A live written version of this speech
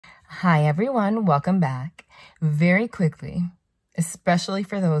Hi everyone, welcome back. Very quickly, especially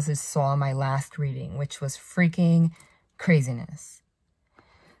for those who saw my last reading, which was freaking craziness.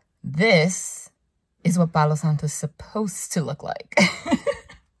 This is what Palo Santo is supposed to look like.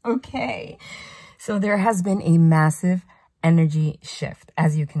 Okay, so there has been a massive energy shift,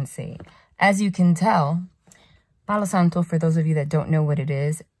 as you can see. As you can tell, Palo Santo, for those of you that don't know what it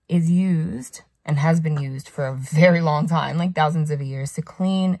is used and has been used for a very long time, like thousands of years, to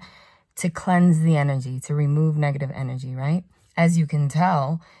cleanse the energy, to remove negative energy, right? As you can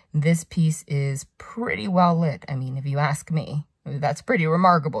tell, this piece is pretty well lit. I mean, if you ask me, that's pretty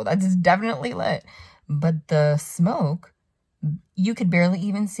remarkable. That's definitely lit. But the smoke, you could barely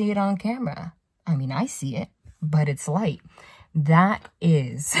even see it on camera. I mean, I see it, but it's light. That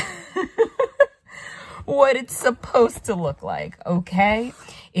is what it's supposed to look like, okay?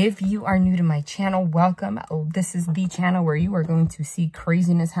 If you are new to my channel, welcome. This is the channel where you are going to see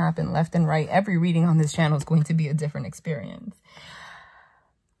craziness happen left and right. Every reading on this channel is going to be a different experience.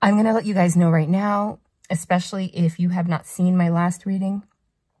 I'm going to let you guys know right now, especially if you have not seen my last reading,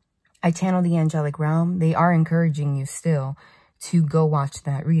 I channel the angelic realm. They are encouraging you still to go watch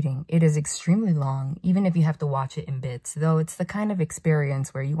that reading. It is extremely long, even if you have to watch it in bits, though it's the kind of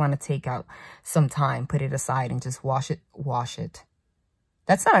experience where you want to take out some time, put it aside, and just wash it.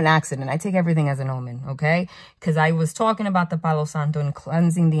 That's not an accident. I take everything as an omen, okay? Because I was talking about the Palo Santo and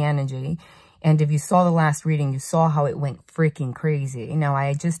cleansing the energy. And if you saw the last reading, you saw how it went freaking crazy. Now,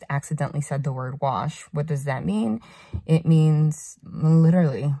 I just accidentally said the word wash. What does that mean? It means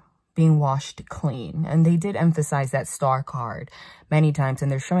literally being washed clean. And they did emphasize that star card many times,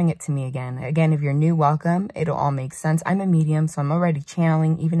 and they're showing it to me again. Again, if you're new, welcome. It'll all make sense. I'm a medium, so I'm already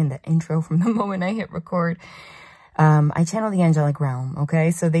channeling, even in the intro from the moment I hit record. I channel the angelic realm,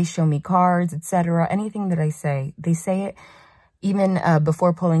 okay? So they show me cards, etc. Anything that I say, they say it even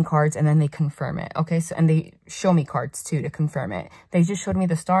before pulling cards, and then they confirm it, okay? So, and they show me cards too to confirm it. They just showed me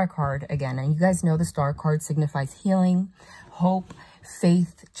the star card again, and you guys know the star card signifies healing, hope,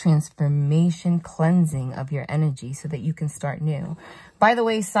 faith, transformation, cleansing of your energy so that you can start new. By the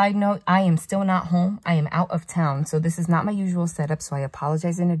way, side note, I am still not home. I am out of town, so this is not my usual setup, so I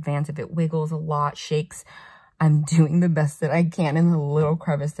apologize in advance if it wiggles a lot, shakes. I'm doing the best that I can in the little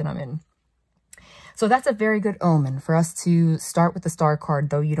crevice that I'm in. So that's a very good omen for us to start with the star card.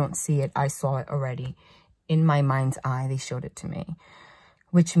 Though you don't see it, I saw it already. In my mind's eye, they showed it to me,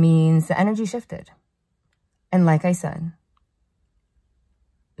 which means the energy shifted. And like I said,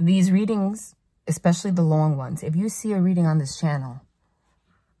 these readings, especially the long ones, if you see a reading on this channel,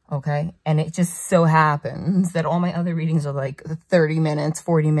 okay, and it just so happens that all my other readings are like 30 minutes,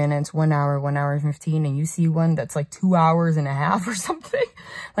 40 minutes, 1 hour, 1 hour and 15, and you see one that's like 2 hours and a half or something,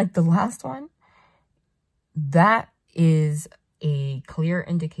 like the last one, that is a clear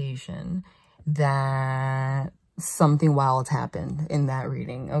indication that something wild happened in that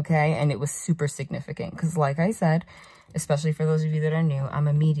reading, okay? And it was super significant because, like I said, especially for those of you that are new, I'm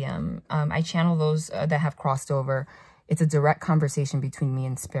a medium. I channel those that have crossed over. It's a direct conversation between me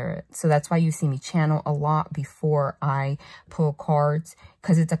and spirit. So that's why you see me channel a lot before I pull cards,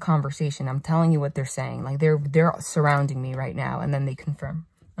 because it's a conversation. I'm telling you what they're saying. Like they're surrounding me right now, and then they confirm,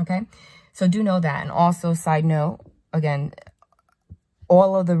 okay? So do know that. And also, side note, again,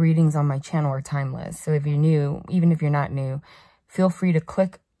 all of the readings on my channel are timeless. So if you're new, even if you're not new, feel free to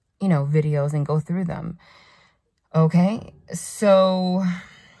click, videos and go through them. Okay? So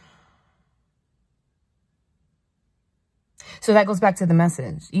that goes back to the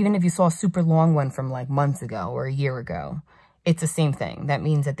message. Even if you saw a super long one from like months ago or a year ago, it's the same thing. That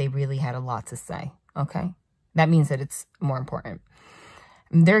means that they really had a lot to say. Okay? That means that it's more important.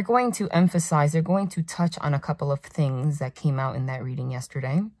 They're going to emphasize, they're going to touch on a couple of things that came out in that reading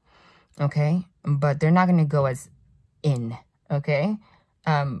yesterday, okay? But they're not going to go as in, okay?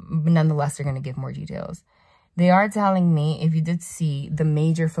 But nonetheless, they're going to give more details. They are telling me, if you did see, the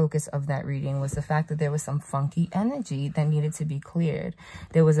major focus of that reading was the fact that there was some funky energy that needed to be cleared.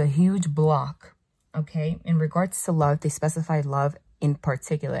 There was a huge block, okay? In regards to love, they specified love in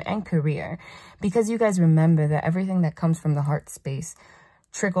particular and career, because you guys remember that everything that comes from the heart space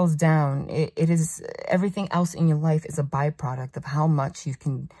trickles down. It is, everything else in your life is a byproduct of how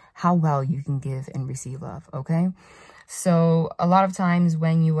well you can give and receive love, okay? So a lot of times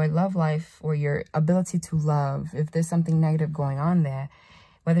when your love life or your ability to love, if there's something negative going on there,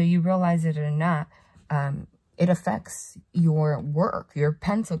 whether you realize it or not, it affects your work, your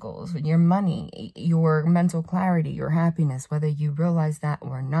pentacles, your money, your mental clarity, your happiness, whether you realize that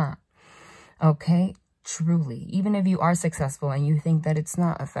or not, okay? Truly, even if you are successful and you think that it's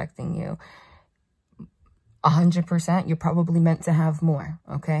not affecting you, 100%, you're probably meant to have more,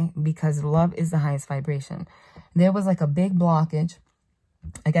 okay? Because love is the highest vibration. There was like a big blockage.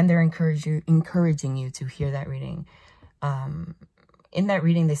 Again, they're encouraging you to hear that reading. In that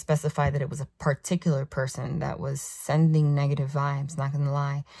reading, they specify that it was a particular person that was sending negative vibes, not gonna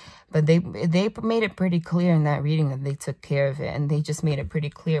lie. But they made it pretty clear in that reading that they took care of it. And they just made it pretty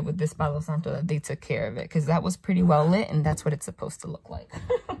clear with this Palo Santo that they took care of it. Because that was pretty well lit, and that's what it's supposed to look like.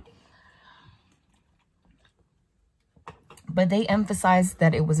 But they emphasized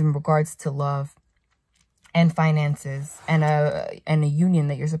that it was in regards to love and finances and a union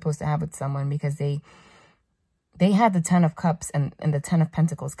that you're supposed to have with someone, because they had the 10 of Cups and the 10 of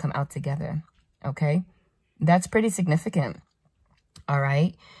Pentacles come out together, okay? That's pretty significant, all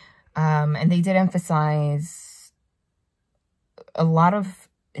right? And they did emphasize a lot of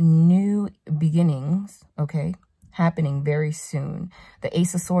new beginnings, okay, happening very soon. The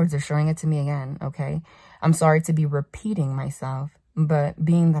Ace of Swords are showing it to me again, okay? I'm sorry to be repeating myself, but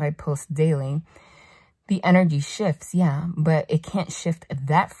being that I post daily, the energy shifts, yeah, but it can't shift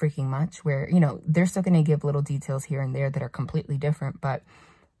that freaking much where, you know, they're still going to give little details here and there that are completely different, but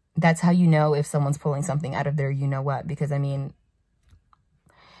that's how you know if someone's pulling something out of their you-know-what, because, I mean,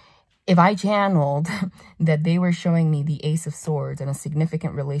 if I channeled that they were showing me the Ace of Swords and a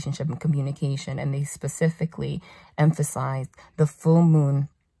significant relationship and communication, and they specifically emphasized the full moon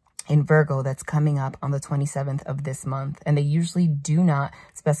in Virgo that's coming up on the 27th of this month. And they usually do not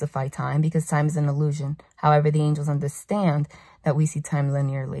specify time because time is an illusion. However, the angels understand that we see time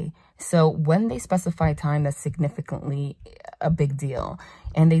linearly. So when they specify time, that's significantly a big deal.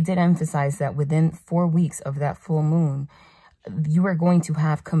 And they did emphasize that within 4 weeks of that full moon, you are going to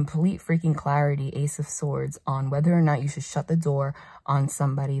have complete freaking clarity, Ace of Swords, on whether or not you should shut the door on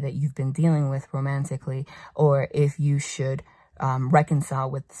somebody that you've been dealing with romantically, or if you should reconcile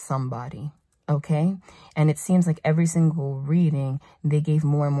with somebody, okay? And it seems like every single reading, they gave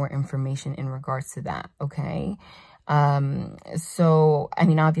more and more information in regards to that, okay? So, I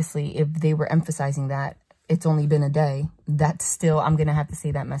mean, obviously, if they were emphasizing that it's only been a day, that's still, I'm going to have to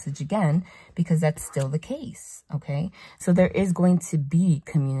say that message again, because that's still the case, okay? So there is going to be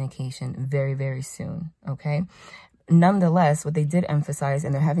communication very, very soon, okay? Nonetheless, what they did emphasize,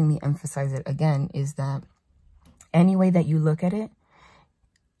 and they're having me emphasize it again, is that any way that you look at it,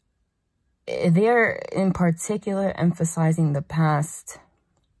 they're in particular emphasizing the past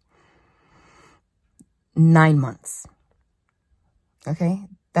 9 months. Okay?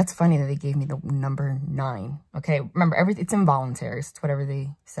 That's funny that they gave me the number 9. Okay? Remember, it's involuntary. It's whatever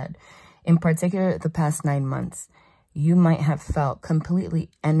they said. In particular, the past 9 months, you might have felt completely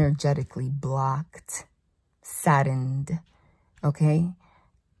energetically blocked, saddened. Okay?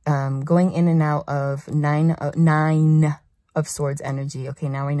 Going in and out of nine of Swords energy. Okay,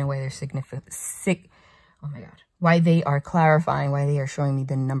 now I know why they're oh my God. Why they are clarifying, why they are showing me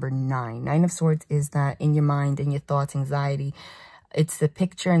the number 9. 9 of Swords is that in your mind, in your thoughts, anxiety. It's the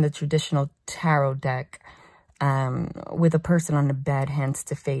picture in the traditional tarot deck with a person on the bed, hands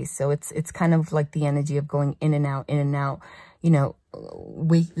to face. So it's kind of like the energy of going in and out, you know,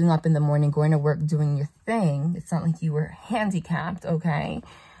 waking up in the morning, going to work, doing your thing. It's not like you were handicapped, okay?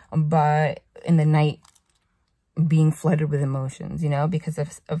 But in the night, being flooded with emotions, you know, because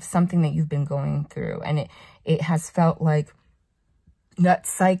of something that you've been going through. And it has felt like that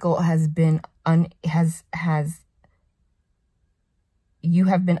cycle has been, you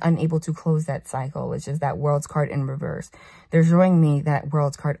have been unable to close that cycle, which is that World's card in reverse. They're showing me that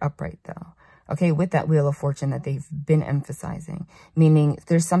World's card upright though. Okay, with that Wheel of Fortune that they've been emphasizing. Meaning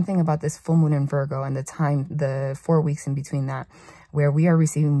there's something about this full moon in Virgo and the 4 weeks in between that, where we are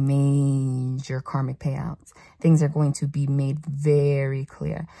receiving major karmic payouts. Things are going to be made very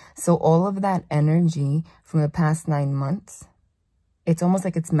clear. So all of that energy from the past 9 months, it's almost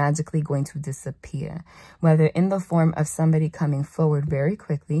like it's magically going to disappear. Whether in the form of somebody coming forward very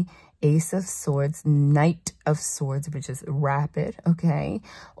quickly, Ace of Swords, Knight of Swords, which is rapid, okay?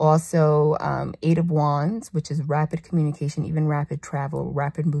 Also, 8 of Wands, which is rapid communication, even rapid travel,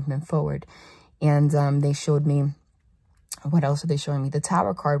 rapid movement forward. And they showed me, what else are they showing me? The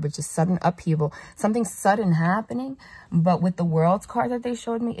Tower card, which is sudden upheaval, something sudden happening. But with the World's card that they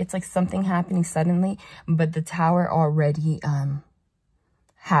showed me, it's like something happening suddenly, but the Tower already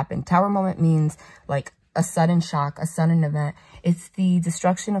happened. Tower moment means like a sudden shock, a sudden event. It's the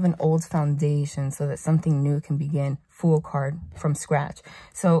destruction of an old foundation so that something new can begin. Fool card from scratch.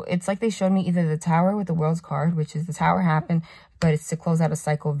 So it's like they showed me either the Tower with the World's card, which is the Tower happened, but it's to close out a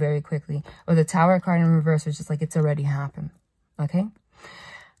cycle very quickly. Or the Tower card in reverse, which is like it's already happened. Okay?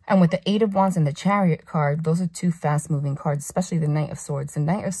 And with the Eight of Wands and the Chariot card, those are two fast-moving cards, especially the Knight of Swords. The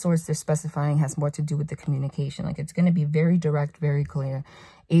Knight of Swords, they're specifying, has more to do with the communication. Like, it's going to be very direct, very clear.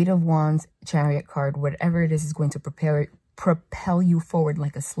 Eight of Wands, Chariot card, whatever it is going to propel you forward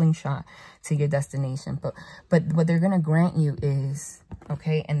like a slingshot to your destination. But what they're going to grant you is,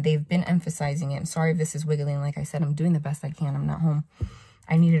 okay, and they've been emphasizing it. I'm sorry if this is wiggling. Like I said, I'm doing the best I can. I'm not home.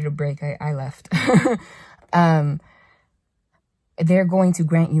 I needed a break. I left. They're going to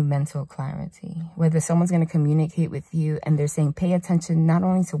grant you mental clarity. Whether someone's going to communicate with you and they're saying, pay attention not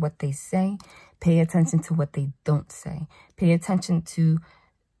only to what they say, pay attention to what they don't say. Pay attention to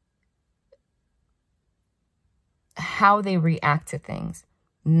how they react to things,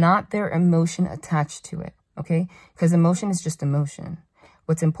 not their emotion attached to it, okay? Because emotion is just emotion.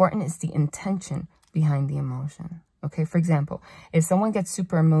 What's important is the intention behind the emotion, okay? For example, if someone gets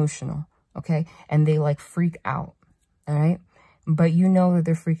super emotional, okay, and they like freak out, all right? But you know that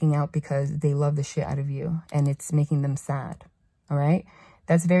they're freaking out because they love the shit out of you and it's making them sad, all right?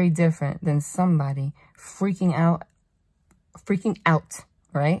 That's very different than somebody freaking out,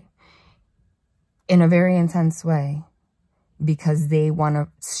 right? In a very intense way because they want to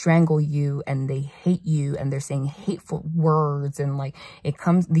strangle you and they hate you and they're saying hateful words and like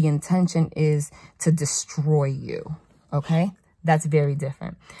the intention is to destroy you, okay? That's very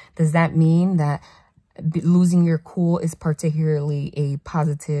different. Does that mean that losing your cool is particularly a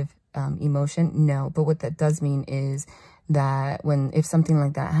positive emotion? No, but what that does mean is that if something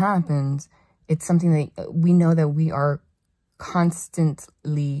like that happens, it's something that we know that we are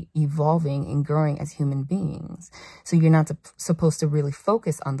constantly evolving and growing as human beings. So you're not supposed to really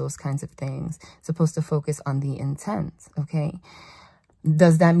focus on those kinds of things, supposed to focus on the intent, okay?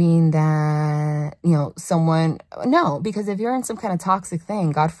 Does that mean that, you know, no, because if you're in some kind of toxic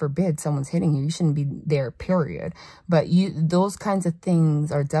thing, God forbid someone's hitting you, you shouldn't be there, period. But those kinds of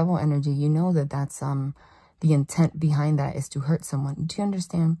things are devil energy. You know that that's, the intent behind that is to hurt someone. Do you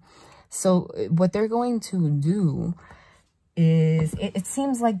understand? So what they're going to do is, it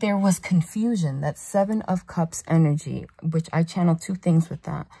seems like there was confusion. That Seven of Cups energy, which I channel two things with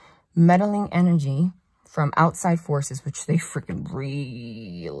that. Meddling energy from outside forces, which they freaking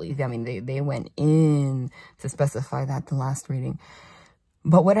really, I mean, they went in to specify that the last reading.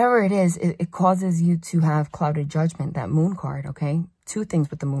 But whatever it is, it causes you to have clouded judgment, that Moon card, okay? Two things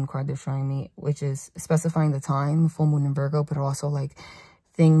with the Moon card they're showing me, which is specifying the time, full moon in Virgo, but also like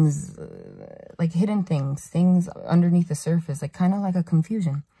things, like hidden things underneath the surface, like kind of like a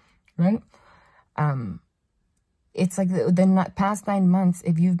confusion, right? It's like the past 9 months,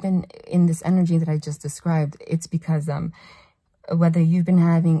 if you've been in this energy that I just described, it's because whether you've been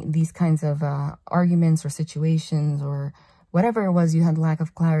having these kinds of arguments or situations or whatever it was, you had lack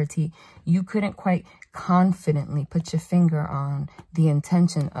of clarity, you couldn't quite confidently put your finger on the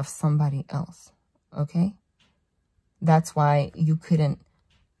intention of somebody else, okay? That's why you couldn't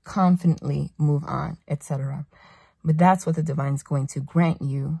confidently move on, etc. But that's what the divine's going to grant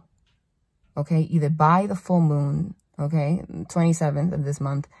you, okay, either by the full moon, okay, 27th of this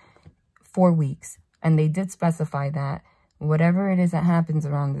month, 4 weeks. And they did specify that whatever it is that happens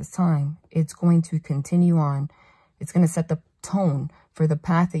around this time, it's going to continue on. It's going to set the tone for the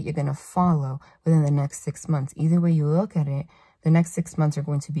path that you're going to follow within the next 6 months. Either way you look at it, the next 6 months are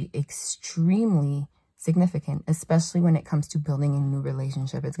going to be extremely significant, especially when it comes to building a new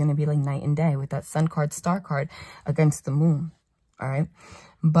relationship. It's going to be like night and day with that Sun card, Star card against the moon, all right?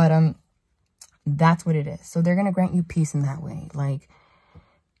 But, that's what it is. So they're going to grant you peace in that way. Like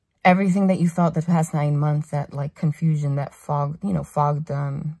everything that you felt the past 9 months, that like confusion, that fogged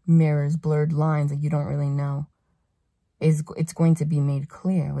mirrors, blurred lines that you don't really know, it's going to be made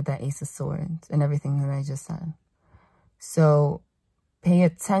clear with that Ace of Swords and everything that I just said. So pay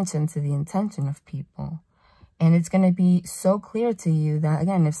attention to the intention of people. And it's going to be so clear to you that,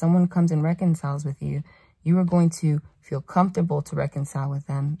 again, if someone comes and reconciles with you, you are going to feel comfortable to reconcile with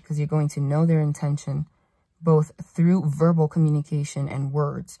them because you're going to know their intention, both through verbal communication and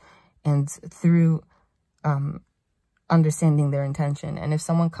words and through understanding their intention. And if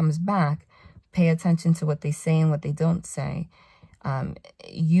someone comes back, pay attention to what they say and what they don't say.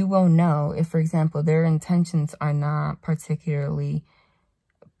 You will know if, for example, their intentions are not particularly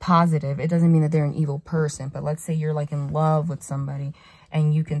positive. It doesn't mean that they're an evil person, but let's say you're like in love with somebody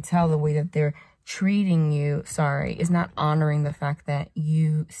and you can tell the way that they're treating you, is not honoring the fact that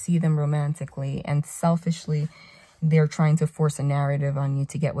you see them romantically, and selfishly they're trying to force a narrative on you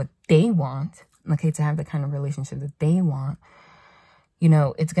to get what they want, okay, to have the kind of relationship that they want. You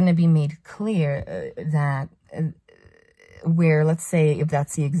know, it's going to be made clear that where, let's say, if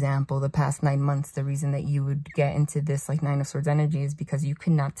that's the example, the past 9 months, the reason that you would get into this like Nine of Swords energy is because you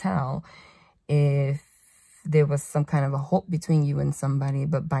could not tell if there was some kind of a hope between you and somebody,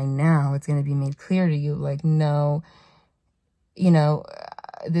 but by now it's going to be made clear to you, like, no, you know,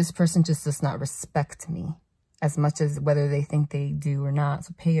 this person just does not respect me as much as whether they think they do or not.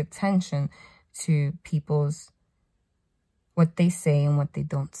 So pay attention to people's, what they say and what they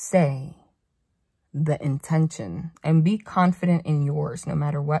don't say, the intention, and be confident in yours no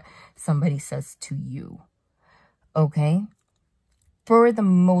matter what somebody says to you. Okay? For the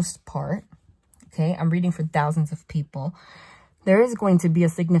most part, okay, I'm reading for thousands of people. There is going to be a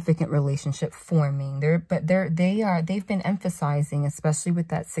significant relationship forming. They've been emphasizing, especially with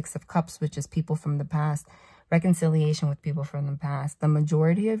that Six of Cups, which is people from the past, reconciliation with people from the past. The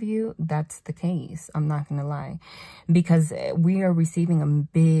majority of you, that's the case. I'm not going to lie, because we are receiving a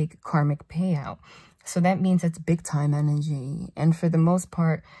big karmic payout. So that means it's big time energy. And for the most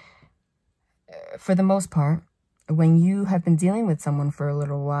part, when you have been dealing with someone for a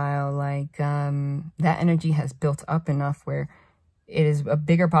little while, like that energy has built up enough where it is a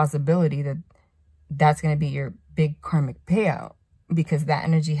bigger possibility that that's going to be your big karmic payout, because that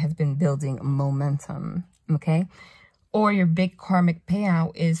energy has been building momentum, okay? Or your big karmic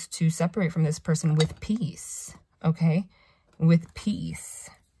payout is to separate from this person with peace, okay? With peace.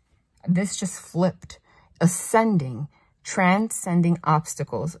 This just flipped. Ascending, transcending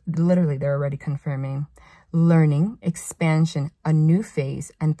obstacles. Literally, they're already confirming. Learning, expansion, a new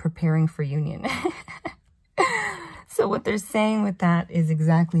phase, and preparing for union. So what they're saying with that is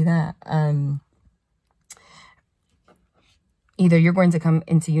exactly that. Either you're going to come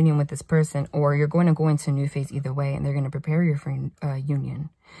into union with this person, or you're going to go into a new phase either way, and they're going to prepare you for union.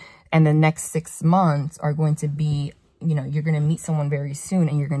 And the next 6 months are going to be, you know, you're going to meet someone very soon,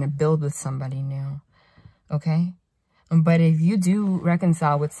 and you're going to build with somebody new. Okay? But if you do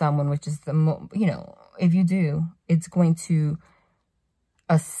reconcile with someone, which is the, you know, if you do, it's going to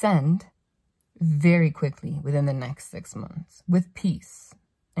ascend very quickly within the next 6 months with peace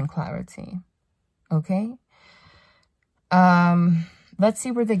and clarity. Okay? Let's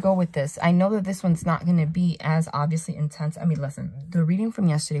see where they go with this. I know that this one's not going to be as obviously intense. I mean, listen, the reading from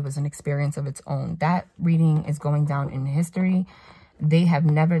yesterday was an experience of its own. That reading is going down in history. They have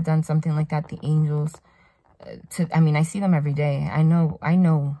never done something like that. The angels, I mean, I see them every day. I know I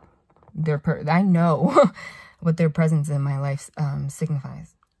know what their presence in my life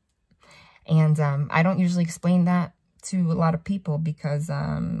signifies. And I don't usually explain that to a lot of people, because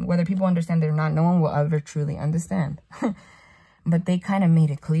whether people understand it or not, no one will ever truly understand. But they kind of made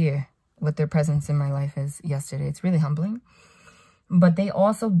it clear what their presence in my life is yesterday. It's really humbling. But they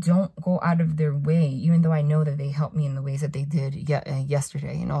also don't go out of their way, even though I know that they helped me in the ways that they did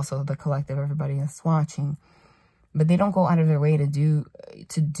yesterday, and also the collective, everybody that's watching. But they don't go out of their way to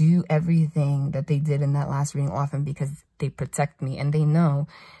do everything that they did in that last reading, often because they protect me. And they know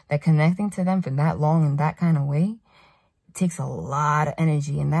that connecting to them for that long in that kind of way takes a lot of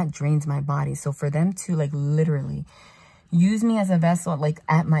energy, and that drains my body. So for them to, like, literally use me as a vessel, like,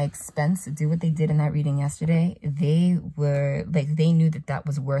 at my expense, to do what they did in that reading yesterday, they were, like, they knew that that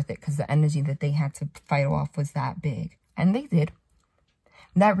was worth it, because the energy that they had to fight off was that big. And they did.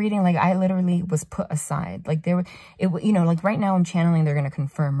 That reading, like, I literally was put aside. Like, you know, like, right now I'm channeling, they're going to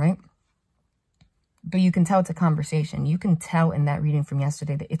confirm, right? But you can tell it's a conversation. You can tell in that reading from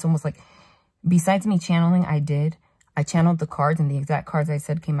yesterday that it's almost like, besides me channeling, I channeled the cards, and the exact cards I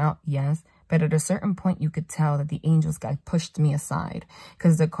said came out, yes. But at a certain point, you could tell that the angels guy pushed me aside,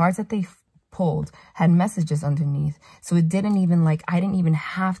 because the cards that they pulled had messages underneath. So it didn't even, like, I didn't even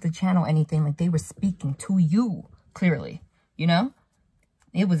have to channel anything. Like, they were speaking to you, clearly, you know?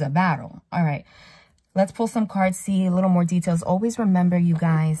 It was a battle. All right. Let's pull some cards, see a little more details. Always remember, you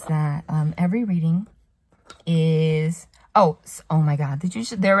guys, that every reading is... Oh my God.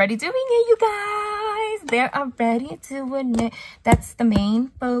 They're already doing it, you guys. They're already doing it. That's the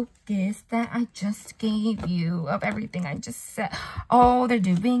main focus that I just gave you of everything I just said. Oh, they're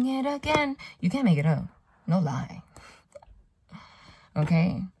doing it again. You can't make it up. No lie.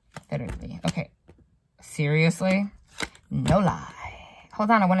 Okay? Literally. Okay. Seriously? No lie. Hold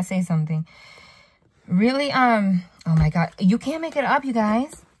on, I want to say something. Really, oh my God. You can't make it up, you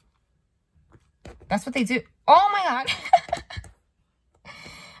guys. That's what they do. Oh my God.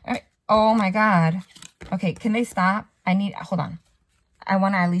 All right. Oh my God. Okay, can they stop? Hold on. I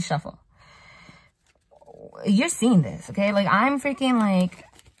want to at least shuffle. You're seeing this, okay? Like, I'm freaking, like,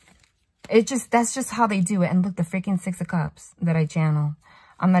 that's just how they do it. And look, the freaking Six of Cups that I channel.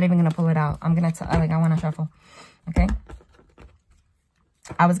 I'm not even going to pull it out. I want to shuffle, okay?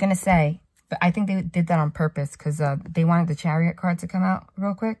 I was going to say, But I think they did that on purpose because they wanted the Chariot card to come out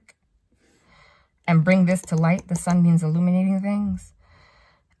real quick and bring this to light. The sun means illuminating things.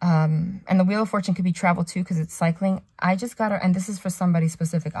 And the Wheel of Fortune could be travel too because it's cycling. I just got and this is for somebody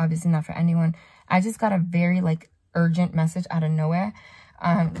specific, obviously not for anyone. I just got a very like urgent message out of nowhere,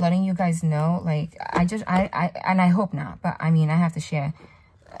 letting you guys know, like, and I hope not, but I mean, I have to share.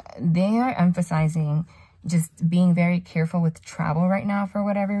 They are emphasizing just being very careful with travel right now for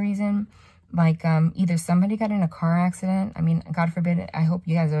whatever reason. Like, either somebody got in a car accident. I mean, God forbid, I hope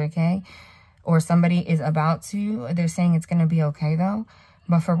you guys are okay. Or somebody is about to. They're saying it's going to be okay, though.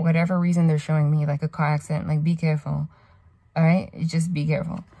 But for whatever reason, they're showing me, like, a car accident. Like, be careful. All right? Just be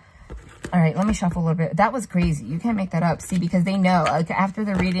careful. All right, let me shuffle a little bit. That was crazy. You can't make that up. See, because they know, like, after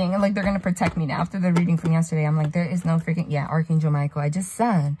the reading, like, they're going to protect me now. After the reading from yesterday, I'm like, there is no freaking, yeah, Archangel Michael. I just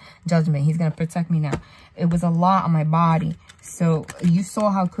said judgment. He's going to protect me now. It was a lot on my body. So you saw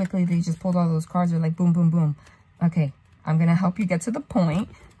how quickly they just pulled all those cards. They're like, boom, boom, boom. Okay, I'm going to help you get to the point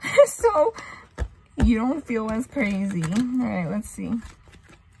so you don't feel as crazy. All right, let's see.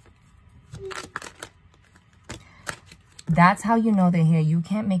 That's how you know they're here. You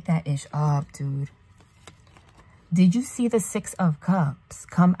can't make that ish up, dude. Did you see the Six of Cups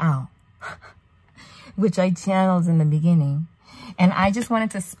come out? Which I channeled in the beginning. And I just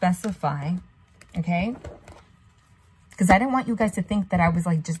wanted to specify, okay? Because I didn't want you guys to think that I was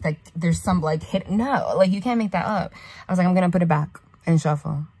like, just like, there's some like hit. No, like you can't make that up. I was like, I'm going to put it back and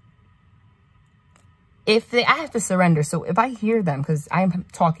shuffle. I have to surrender. So if I hear them, because I'm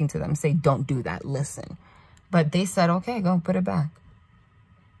talking to them, say, don't do that, listen. But they said, okay, go put it back.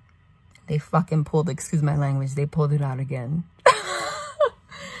 They fucking pulled, excuse my language, they pulled it out again.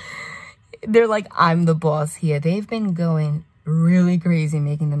 They're like, I'm the boss here. They've been going really crazy,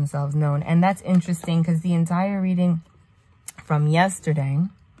 making themselves known. And that's interesting because the entire reading from yesterday,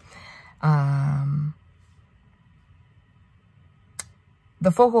 the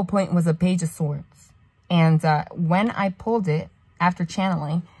focal point was a Page of Swords. And when I pulled it after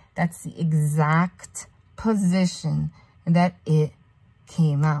channeling, that's the exact position that it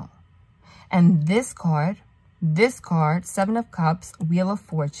came out. And this card, Seven of Cups, Wheel of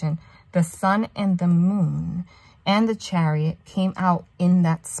Fortune, the Sun and the Moon, and the Chariot came out in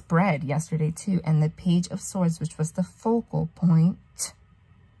that spread yesterday too. And the Page of Swords, which was the focal point,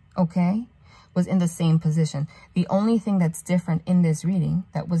 okay, was in the same position. The only thing that's different in this reading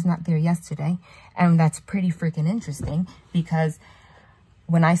that was not there yesterday, and that's pretty freaking interesting because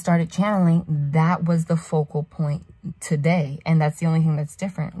when I started channeling, that was the focal point today. And that's the only thing that's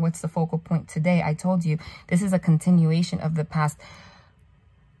different. What's the focal point today? I told you, this is a continuation of the past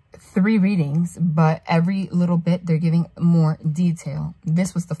 3 readings, but every little bit, they're giving more detail.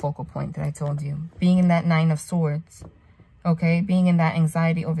 This was the focal point that I told you. Being in that 9 of Swords, okay? Being in that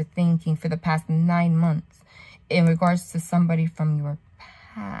anxiety, overthinking for the past 9 months in regards to somebody from your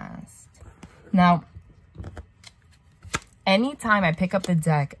past. Now, anytime I pick up the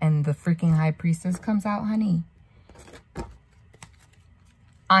deck and the freaking High Priestess comes out, honey,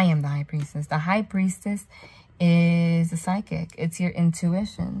 I am the High Priestess. The High Priestess is a psychic. It's your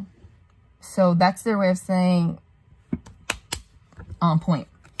intuition. So that's their way of saying on point.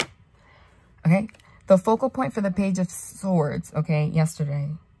 Okay? The focal point for the Page of Swords, okay, yesterday,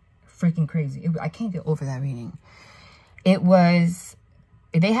 freaking crazy. I can't get over that reading. It was...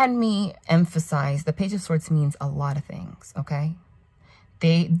 They had me emphasize the Page of Swords means a lot of things, okay?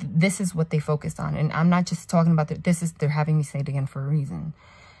 This is what they focused on. And I'm not just talking about they're having me say it again for a reason.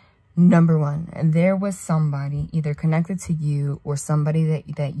 Number 1, there was somebody either connected to you or somebody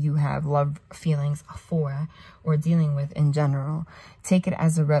that you have love feelings for or dealing with in general. Take it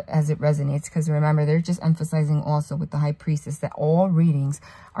as it resonates, because remember, they're just emphasizing also with the High Priestess that all readings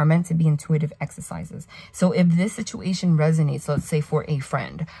are meant to be intuitive exercises. So if this situation resonates, let's say for a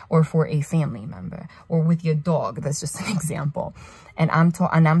friend or for a family member or with your dog, that's just an example. And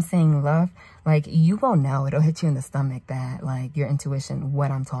I'm saying love, like, you will know, it'll hit you in the stomach that, like, your intuition, what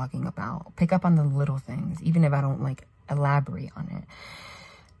I'm talking about. Pick up on the little things, even if I don't, like, elaborate on it.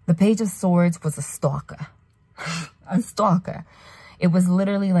 The Page of Swords was a stalker. A stalker. It was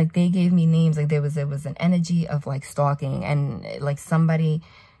literally, like, they gave me names. Like, there was an energy of, like, stalking and, like, somebody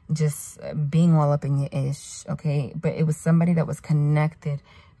just being all up in your ish, okay? But it was somebody that was connected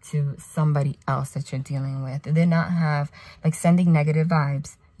to somebody else that you're dealing with. They did not have, like, sending negative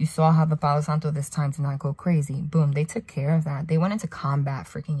vibes. You saw how the Palo Santo this time did not go crazy. Boom, they took care of that. They went into combat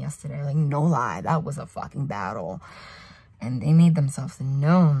freaking yesterday. Like, no lie, that was a fucking battle. And they made themselves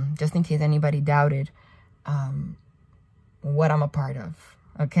known, just in case anybody doubted what I'm a part of,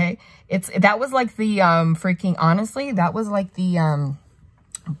 okay? That was like the freaking, honestly, that was like the,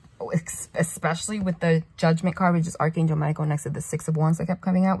 especially with the Judgment card, which is Archangel Michael next to the Six of Wands that kept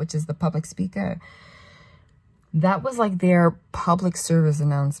coming out, which is the public speaker. That was like their public service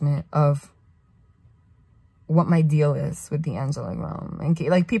announcement of what my deal is with the angelic realm. And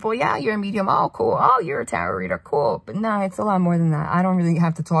like people, yeah, you're a medium. Oh, cool. Oh, you're a tarot reader. Cool. But no, it's a lot more than that. I don't really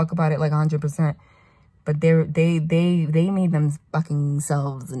have to talk about it like 100%. But they made them fucking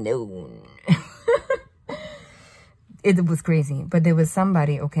selves known. It was crazy. But there was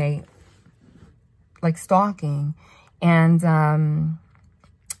somebody, okay, like stalking, and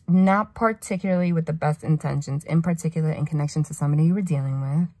not particularly with the best intentions, in particular in connection to somebody you were dealing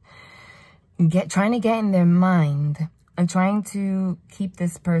with, trying to get in their mind and trying to keep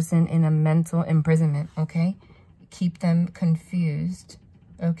this person in a mental imprisonment, okay? Keep them confused,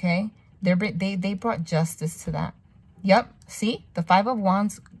 okay? They brought justice to that. Yep, see? The Five of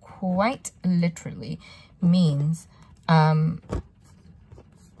Wands quite literally means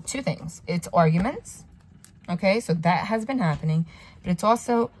two things. It's arguments, okay? So that has been happening. But it's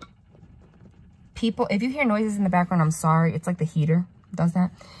also people, if you hear noises in the background, I'm sorry. It's like the heater does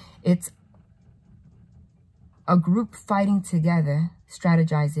that. It's a group fighting together,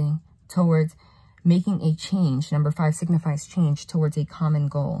 strategizing towards making a change. Number 5 signifies change towards a common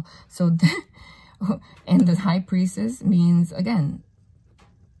goal. So, and the High Priestess means, again,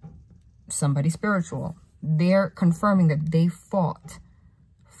 somebody spiritual. They're confirming that they fought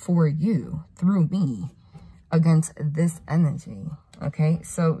for you through me against this energy. Okay,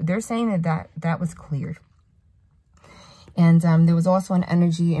 so they're saying that was cleared. And there was also an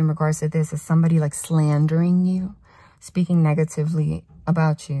energy in regards to this as somebody like slandering you, speaking negatively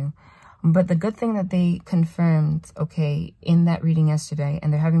about you. But the good thing that they confirmed, okay, in that reading yesterday,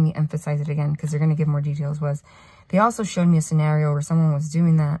 and they're having me emphasize it again because they're going to give more details, was they also showed me a scenario where someone was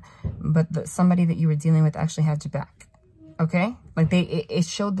doing that, but somebody that you were dealing with actually had your back. Okay, like it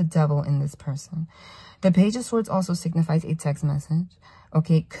showed the devil in this person. The Page of Swords also signifies a text message,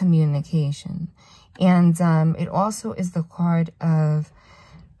 okay, communication. And it also is the card of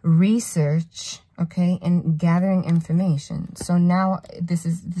research, okay, and gathering information. So now this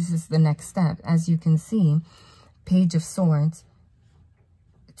is the next step. As you can see, Page of Swords,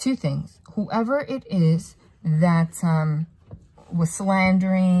 two things. Whoever it is that was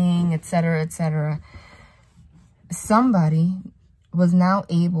slandering, etc., somebody was now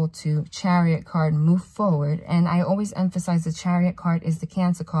able to, Chariot card, move forward. And I always emphasize the Chariot card is the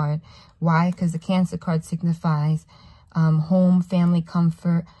Cancer card. Why? Because the Cancer card signifies home, family,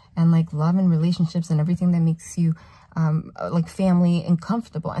 comfort, and like love and relationships and everything that makes you like family and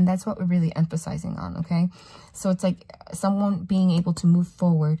comfortable. And that's what we're really emphasizing on, okay? So it's like someone being able to move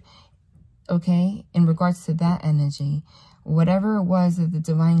forward, okay, in regards to that energy. Whatever it was that the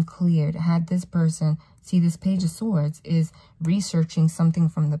divine cleared, had this person, see, this Page of Swords is researching something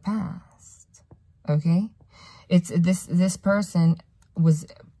from the past, okay? It's this person was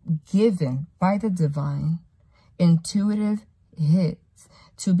given by the divine intuitive hits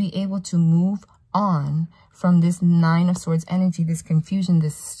to be able to move on from this Nine of Swords energy, this confusion,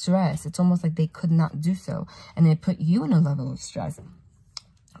 this stress. It's almost like they could not do so, and it put you in a level of stress.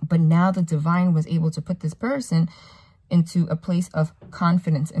 But now the divine was able to put this person into a place of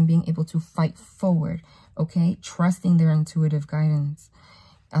confidence and being able to fight forward, okay? Trusting their intuitive guidance.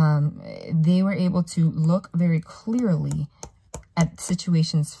 They were able to look very clearly at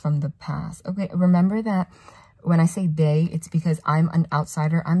situations from the past. Okay, remember that when I say they, it's because I'm an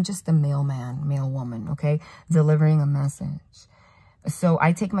outsider. I'm just a mailman, mail woman, okay? Delivering a message. So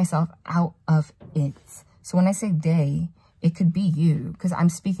I take myself out of it. So when I say they, it could be you, because I'm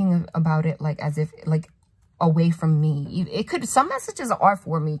speaking about it like as if like away from me. It could, some messages are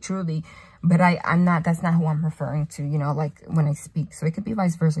for me truly, but I'm not, that's not who I'm referring to, you know, like when I speak. So it could be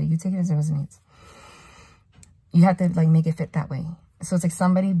vice versa. You take it as it resonates. You have to like make it fit that way. So it's like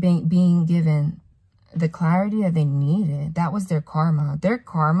somebody being given the clarity that they needed. That was their karma. Their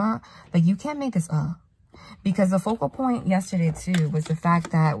karma, like you can't make this up. Because the focal point yesterday too was the fact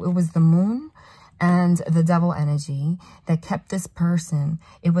that it was the moon and the devil energy that kept this person.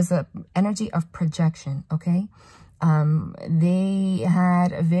 It was an energy of projection, okay? They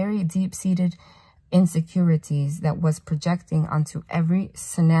had a very deep-seated insecurities that was projecting onto every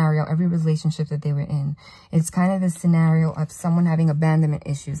scenario, every relationship that they were in. It's kind of the scenario of someone having abandonment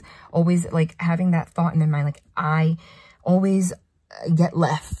issues, always like having that thought in their mind, like I always get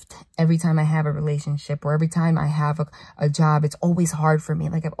left every time I have a relationship or every time I have a job. It's always hard for me.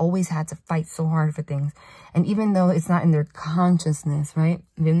 Like I've always had to fight so hard for things. And even though it's not in their consciousness, right?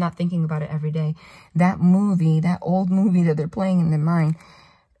 They're not thinking about it every day. That movie, that old movie that they're playing in their mind,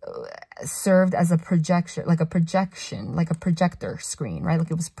 served as a projection, like a projector screen, right?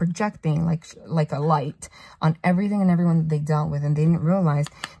 Like it was projecting like a light on everything and everyone that they dealt with. And they didn't realize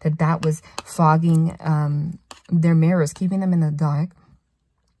that that was fogging their mirrors, keeping them in the dark.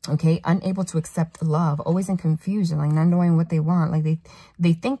 Okay, unable to accept love, always in confusion, like not knowing what they want. Like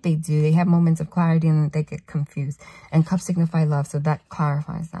they think they do. They have moments of clarity and then they get confused. And cups signify love, so that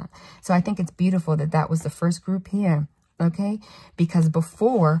clarifies that. So I think it's beautiful that that was the first group here. Okay, because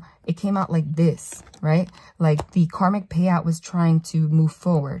before it came out like this, right? Like the karmic payout was trying to move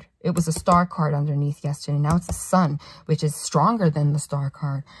forward. It was a star card underneath yesterday. Now it's the sun, which is stronger than the star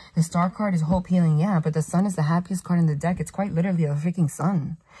card. The star card is hope, healing, yeah, but the sun is the happiest card in the deck. It's quite literally a freaking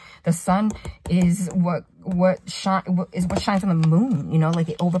sun. The sun is what shines on the moon, you know, like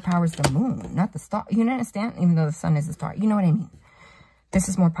it overpowers the moon, not the star. You understand? Even though the sun is the star, you know what I mean? This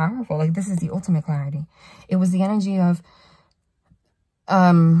is more powerful. Like this is the ultimate clarity. It was the energy of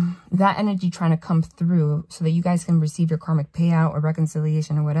that energy trying to come through so that you guys can receive your karmic payout or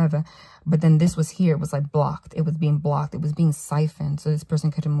reconciliation or whatever. But then this was here. It was like blocked. It was being blocked. It was being siphoned. So this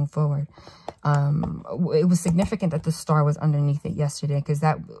person couldn't move forward. It was significant that the star was underneath it yesterday, because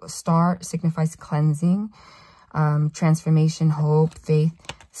that star signifies cleansing, transformation, hope, faith.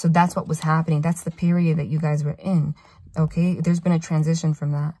 So that's what was happening. That's the period that you guys were in. Okay, there's been a transition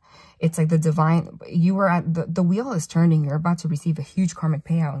from that. It's like the divine, you were at, the wheel is turning. You're about to receive a huge karmic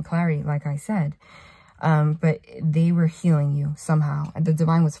payout and clarity, like I said. But they were healing you somehow. And the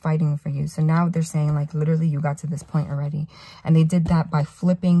divine was fighting for you. So now they're saying, like, literally you got to this point already. And they did that by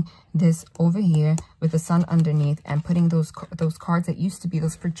flipping this over here with the sun underneath and putting those cards that used to be,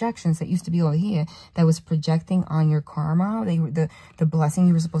 those projections that used to be over here, that was projecting on your karma, the blessing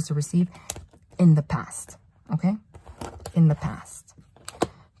you were supposed to receive in the past. Okay? In the past.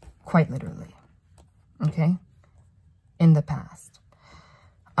 Quite literally. Okay? In the past.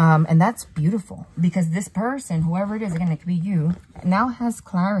 And that's beautiful, because this person, whoever it is, again, it could be you, now has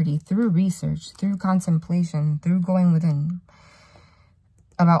clarity through research, through contemplation, through going within,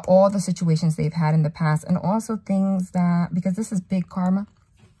 about all the situations they've had in the past, and also things that, because this is big karma,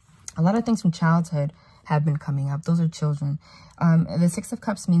 a lot of things from childhood have been coming up. Those are children. The Six of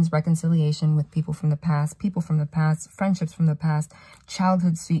Cups means reconciliation with people from the past, friendships from the past,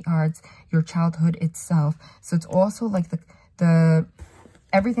 childhood sweethearts, your childhood itself. So it's also like the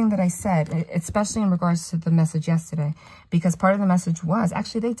everything that I said, especially in regards to the message yesterday, because part of the message was,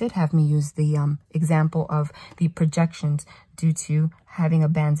 actually, they did have me use the example of the projections due to having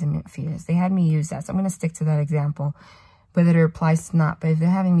abandonment fears. They had me use that. So I'm going to stick to that example, whether it applies to not. But if they're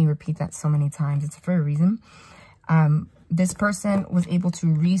having me repeat that so many times, it's for a reason. This person was able to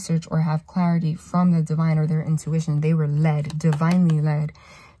research or have clarity from the divine or their intuition. They were led, divinely led,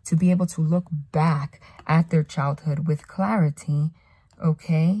 to be able to look back at their childhood with clarity.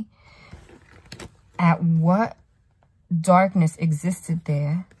 Okay, at what darkness existed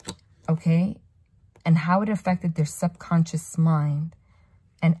there, okay, and how it affected their subconscious mind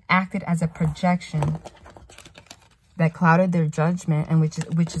and acted as a projection that clouded their judgment, and which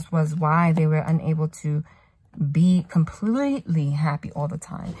was why they were unable to be completely happy all the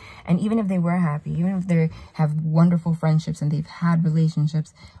time. And even if they were happy, even if they have wonderful friendships and they've had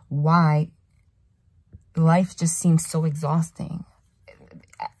relationships, why life just seems so exhausting.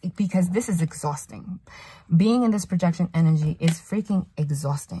 Because this is exhausting. Being in this projection energy is freaking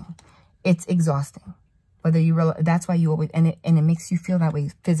exhausting. It's exhausting. Whether you realize, that's why you always, and it makes you feel that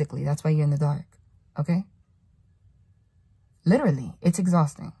way physically. That's why you're in the dark. Okay? Literally, it's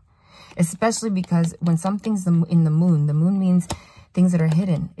exhausting. Especially because when something's in the moon means things that are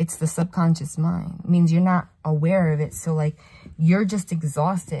hidden. It's the subconscious mind. It means you're not aware of it. So like, you're just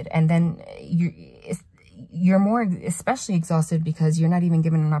exhausted. And then you're more especially exhausted because you're not even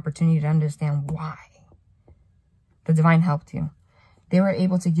given an opportunity to understand why. The divine helped you. They were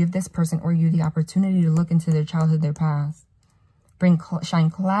able to give this person or you the opportunity to look into their childhood, their past. Shine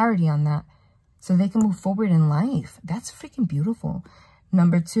clarity on that so they can move forward in life. That's freaking beautiful.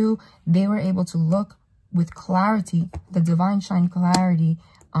 Number two, they were able to look with clarity, the divine shine clarity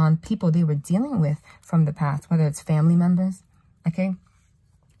on people they were dealing with from the past, whether it's family members, okay?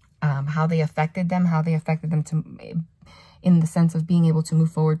 How they affected them to, in the sense of being able to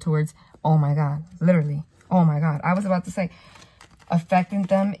move forward towards, oh my God, literally, oh my God. I was about to say, affecting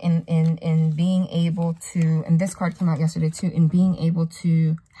them in being able to, and this card came out yesterday too, in being able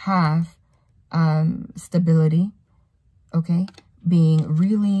to have stability, okay? Being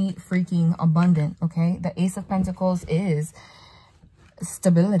really freaking abundant, okay? The Ace of Pentacles is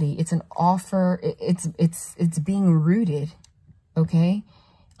stability. It's an offer. It's being rooted, okay?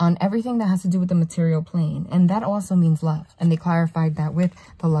 on everything that has to do with the material plane. And that also means love. And they clarified that with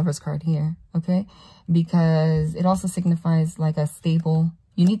the Lover's card here, okay? Because it also signifies like a stable,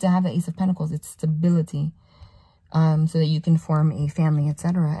 you need to have the Ace of Pentacles. It's stability, so that you can form a family,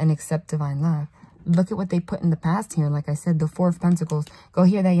 etc. and accept divine love. Look at what they put in the past here. Like I said, the Four of Pentacles. Go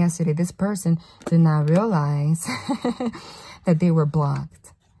hear that yesterday. This person did not realize that they were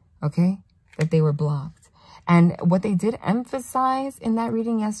blocked, okay? That they were blocked. And what they did emphasize in that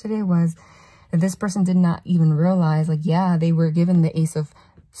reading yesterday was that this person did not even realize, like, yeah, they were given the Ace of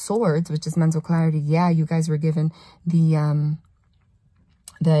Swords, which is mental clarity. Yeah, you guys were given the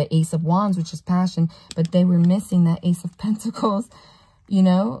Ace of Wands, which is passion, but they were missing that Ace of Pentacles, you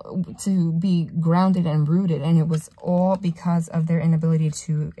know, to be grounded and rooted. And it was all because of their inability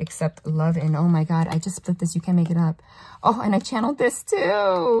to accept love. And oh my God, I just split this. You can't make it up. Oh, and I channeled this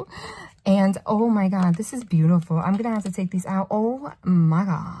too. And oh my God, this is beautiful. I'm going to have to take these out. Oh my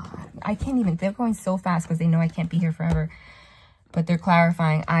God. I can't even, they're going so fast because they know I can't be here forever. But they're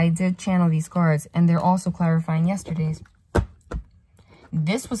clarifying. I did channel these cards and they're also clarifying yesterday's.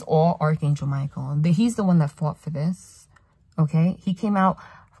 This was all Archangel Michael. He's the one that fought for this. Okay. He came out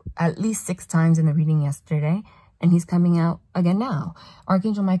at least 6 times in the reading yesterday. And he's coming out again now.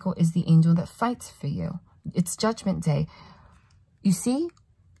 Archangel Michael is the angel that fights for you. It's Judgment Day. You see?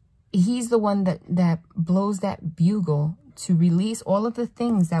 He's the one that blows that bugle to release all of the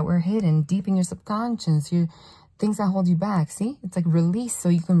things that were hidden deep in your subconscious, your things that hold you back. See, it's like release so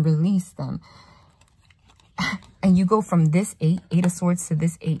you can release them. And you go from this 8 of Swords to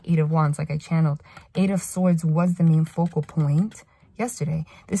this 8 of Wands, like I channeled. 8 of Swords was the main focal point yesterday.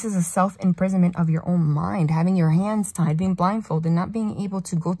 This is a self-imprisonment of your own mind, having your hands tied, being blindfolded, not being able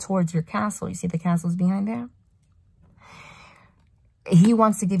to go towards your castle. You see the castles behind there? He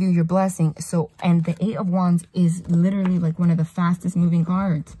wants to give you your blessing. So, and the 8 of Wands is literally like one of the fastest moving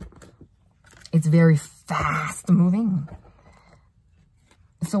cards. It's very fast moving.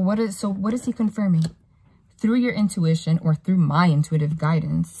 So what is he confirming? Through your intuition or through my intuitive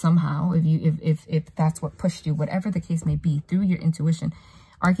guidance, somehow, if that's what pushed you, whatever the case may be, through your intuition,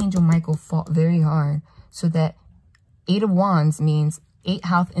 Archangel Michael fought very hard so that 8 of Wands means 8th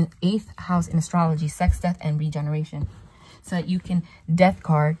house in astrology, sex, death, and regeneration. So that you can death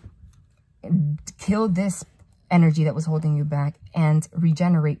card, kill this energy that was holding you back and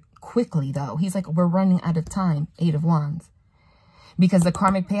regenerate quickly though. He's like, we're running out of time, 8 of Wands. Because the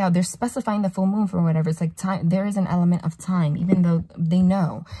karmic payout, they're specifying the full moon for whatever. It's like time, there is an element of time, even though they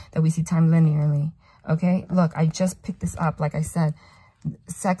know that we see time linearly. Okay, look, I just picked this up, like I said.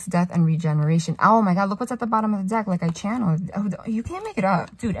 Sex, death, and regeneration. Oh my God, look what's at the bottom of the deck, like I channeled. Oh, you can't make it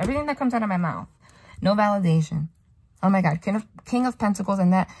up. Dude, everything that comes out of my mouth. No validation. Oh my God, King of Pentacles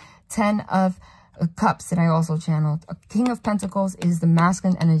and that 10 of Cups that I also channeled. A King of Pentacles is the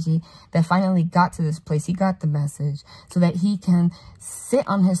masculine energy that finally got to this place. He got the message so that he can sit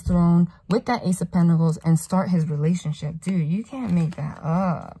on his throne with that Ace of Pentacles and start his relationship. Dude, you can't make that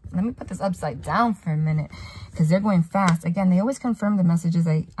up. Let me put this upside down for a minute because they're going fast. Again, they always confirm the messages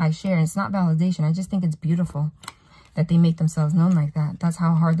I share. And it's not validation. I just think it's beautiful that they make themselves known like that. That's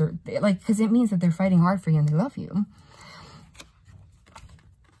how hard they're like, because it means that they're fighting hard for you and they love you.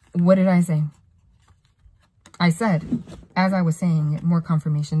 What did I say? I said, as I was saying, more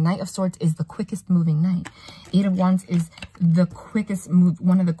confirmation. Knight of Swords is the quickest moving knight. 8 of Wands is the quickest move,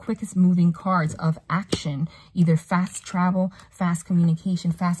 one of the quickest moving cards of action. Either fast travel, fast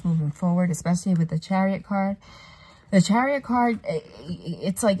communication, fast moving forward, especially with the Chariot card. The Chariot card,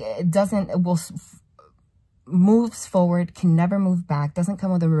 it's like moves forward, can never move back, doesn't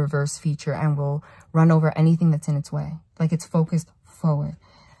come with a reverse feature, and will run over anything that's in its way. Like it's focused forward.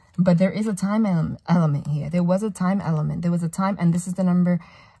 But there is a time element here. There was a time element. There was a time, and this is the number.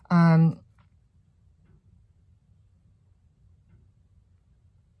 I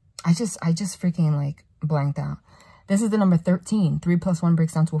just freaking like blanked out. This is the number 13. 3 plus 1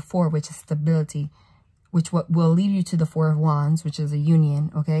 breaks down to a 4, which is stability, which will lead you to the 4 of Wands, which is a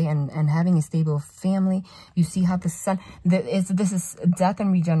union, okay? And having a stable family. You see how the sun, this is death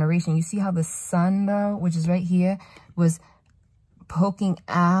and regeneration. You see how the sun, though, which is right here, was poking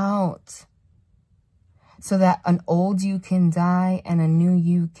out so that an old you can die and a new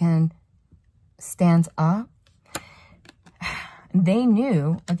you can stand up. They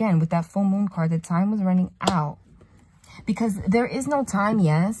knew, again, with that full moon card, that time was running out. Because there is no time,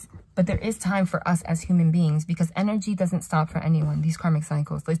 yes, but there is time for us as human beings, because energy doesn't stop for anyone, these karmic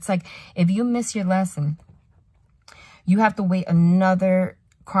cycles. It's like if you miss your lesson, you have to wait another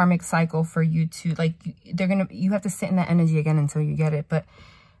karmic cycle for you to, like, you have to sit in that energy again until you get it. But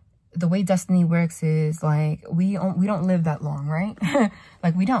the way destiny works is like, we don't live that long, right?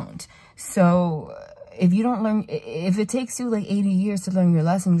 Like we don't. So if you don't learn, if it takes you like 80 years to learn your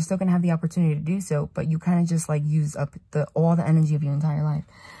lesson, you're still going to have the opportunity to do so, but you kind of just like use up all the energy of your entire life.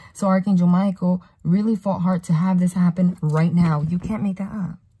 So Archangel Michael really fought hard to have this happen right now. You can't make that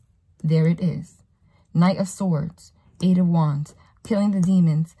up. There it is. Knight of Swords, Eight of Wands, killing the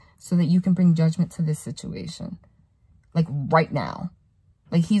demons so that you can bring judgment to this situation. Like right now.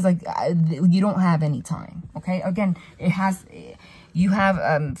 Like he's like, you don't have any time. Okay. Again, you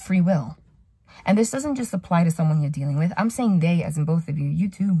have free will. And this doesn't just apply to someone you're dealing with. I'm saying they, as in both of you. You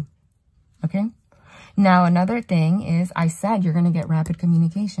too. Okay. Now, another thing is I said you're going to get rapid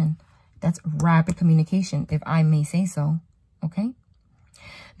communication. That's rapid communication, if I may say so. Okay.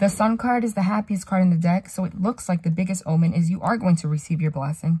 The Sun card is the happiest card in the deck. So it looks like the biggest omen is you are going to receive your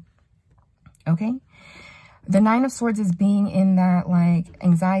blessing. Okay. The Nine of Swords is being in that like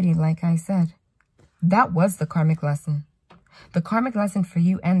anxiety, like I said. That was the karmic lesson. The karmic lesson for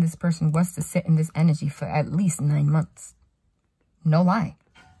you and this person was to sit in this energy for at least 9 months. No lie.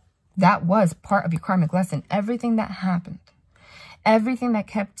 That was part of your karmic lesson. Everything that happened, everything that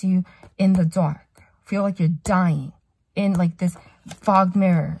kept you in the dark, feel like you're dying in like this fogged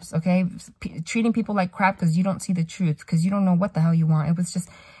mirrors, okay? Treating people like crap because you don't see the truth, because you don't know what the hell you want. It was just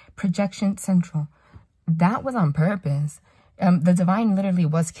projection central. That was on purpose. The divine literally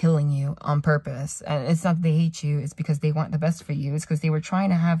was killing you on purpose. And it's not that they hate you. It's because they want the best for you. It's because they were trying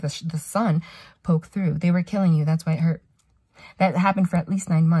to have the sun poke through. They were killing you. That's why it hurt. That happened for at least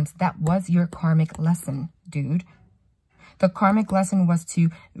 9 months. That was your karmic lesson, dude. The karmic lesson was to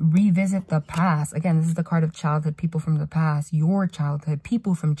revisit the past. Again, this is the card of childhood, people from the past, your childhood,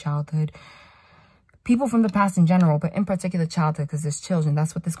 people from childhood, people from the past in general, but in particular childhood, because there's children.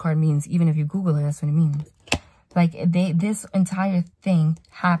 That's what this card means. Even if you Google it, that's what it means. Like this entire thing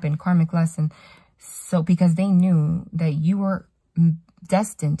happened, karmic lesson. So because they knew that you were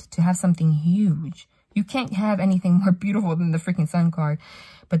destined to have something huge. You can't have anything more beautiful than the freaking Sun card.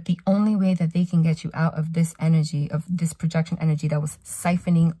 But the only way that they can get you out of this energy, of this projection energy that was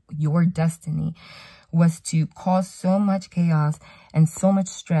siphoning your destiny, was to cause so much chaos and so much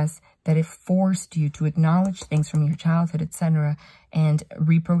stress that it forced you to acknowledge things from your childhood, etc., and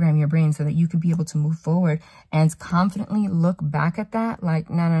reprogram your brain so that you could be able to move forward and confidently look back at that like,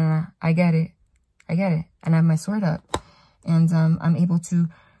 no, I get it. I get it. And I have my sword up. And I'm able to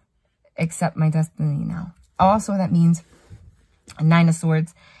accept my destiny now. Also, that means Nine of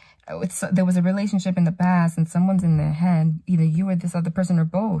Swords. There was a relationship in the past and someone's in their head, either you or this other person or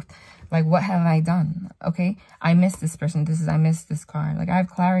both. Like, what have I done? Okay, I miss this person. I miss this card. Like, I have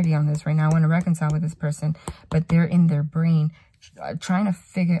clarity on this right now. I want to reconcile with this person, but they're in their brain trying to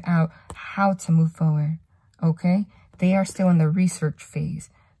figure out how to move forward. Okay, they are still in the research phase,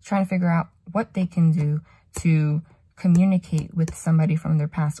 trying to figure out what they can do to communicate with somebody from their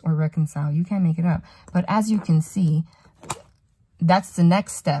past or reconcile. You can't make it up. But as you can see, that's the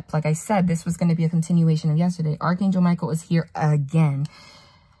next step. Like I said, this was going to be a continuation of yesterday. Archangel Michael is here again,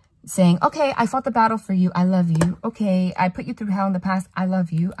 saying, okay, I fought the battle for you. I love you. Okay, I put you through hell in the past. I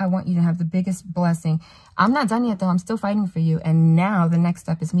love you. I want you to have the biggest blessing. I'm not done yet, though. I'm still fighting for you. And now the next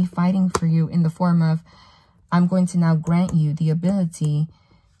step is me fighting for you in the form of, I'm going to now grant you the ability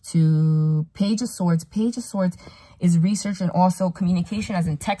to Page of Swords. Page of Swords is research and also communication, as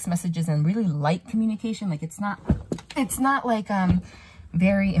in text messages and really light communication. Like it's not like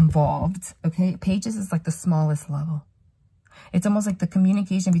very involved. Okay, Pages is like the smallest level. It's almost like the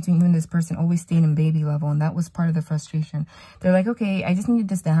communication between you and this person always stayed in baby level, and that was part of the frustration. They're like, okay, I just needed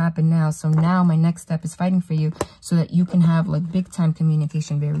this to happen now, so now my next step is fighting for you so that you can have like big time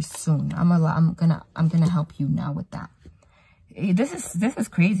communication very soon. I'm gonna help you now with that. This is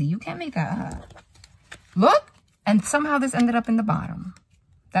crazy. You can't make that up. Look, and somehow this ended up in the bottom.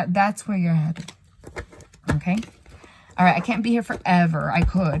 That's where you're headed. Okay. All right, I can't be here forever. I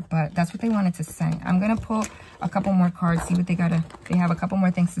could, but that's what they wanted to say. I'm going to pull a couple more cards, see what they have a couple more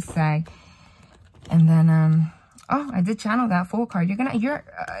things to say. And then, oh, I did channel that Fool card. The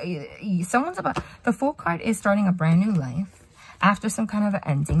Fool card is starting a brand new life after some kind of an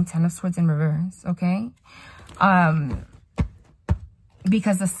ending. 10 of Swords in reverse, okay?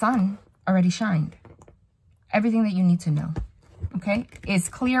 Because the sun already shined. Everything that you need to know, okay, is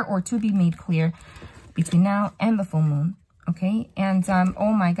clear or to be made clear between now and the full moon, okay? And,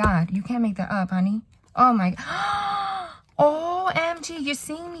 oh my God, you can't make that up, honey. Oh my, OMG, you're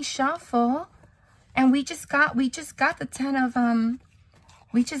seeing me shuffle. And we just got the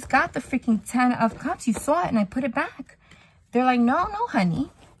freaking 10 of Cups. You saw it and I put it back. They're like, no, honey,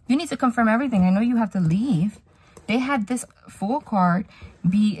 you need to confirm everything. I know you have to leave. They had this Fool card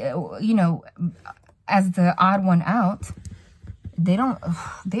be, you know, as the odd one out. They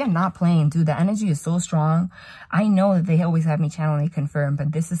are not playing, dude. The energy is so strong. I know that they always have me channel and they confirm,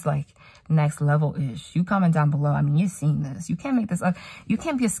 but this is like next level-ish. You comment down below. I mean, you're seeing this. You can't make this up. You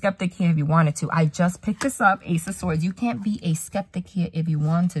can't be a skeptic here if you wanted to. I just picked this up, Ace of Swords. You can't be a skeptic here if you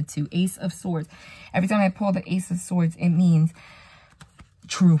wanted to. Ace of Swords. Every time I pull the Ace of Swords, it means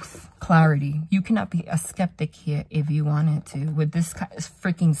truth, clarity. You cannot be a skeptic here if you wanted to with this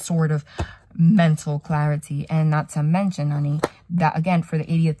freaking sword of mental clarity. And not to mention, honey, that again, for the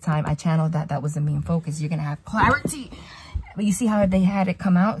 80th time, I channeled that was the main focus. You're gonna have clarity. But you see how they had it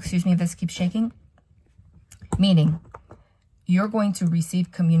come out? Excuse me if this keeps shaking. Meaning, you're going to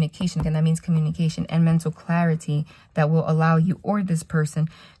receive communication. Again, that means communication and mental clarity that will allow you or this person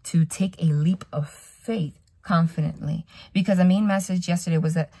to take a leap of faith confidently. Because the main message yesterday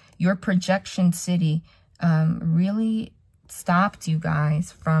was that your projection city really stopped you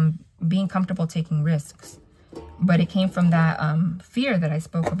guys from being comfortable taking risks. But it came from that fear that I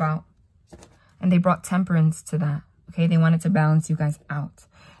spoke about. And they brought temperance to that. Okay, they wanted to balance you guys out.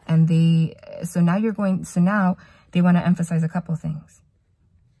 And so now they want to emphasize a couple things.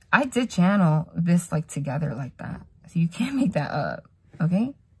 I did channel this like together like that. So you can't make that up,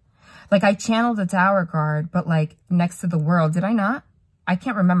 okay? Like I channeled the Tower card, but like next to the World. Did I not? I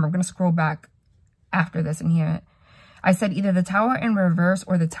can't remember. I'm going to scroll back after this and hear it. I said either the Tower in reverse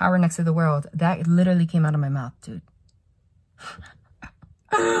or the Tower next to the World. That literally came out of my mouth, dude.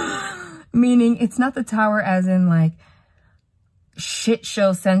 Meaning it's not the Tower as in like shit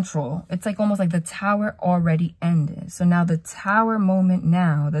show central. It's like almost like the Tower already ended. So now the Tower moment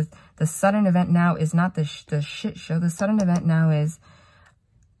now, the sudden event now is not the shit show. The sudden event now is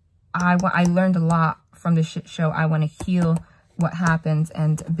I learned a lot from the shit show. I want to heal what happens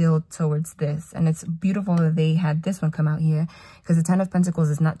and build towards this. And it's beautiful that they had this one come out here, because the Ten of Pentacles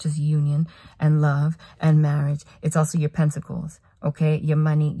is not just union and love and marriage. It's also your pentacles, okay? Your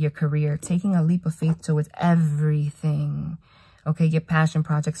money, your career, taking a leap of faith towards everything, okay? Your passion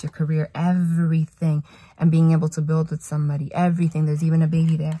projects, your career, everything, and being able to build with somebody, everything. There's even a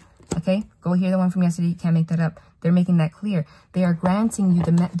baby there, okay? Go hear the one from yesterday. You can't make that up. They're making that clear. They are granting you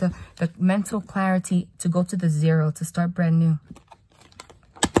the mental clarity to go to the 0, to start brand new.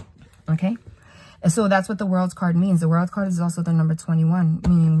 Okay? And so that's what the World card means. The World card is also the number 21,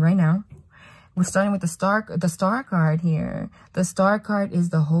 meaning right now, we're starting with the Star card here. The Star card is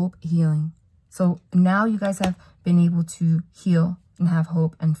the hope, healing. So now you guys have been able to heal and have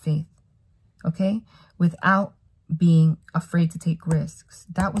hope and faith. Okay? Without being afraid to take risks.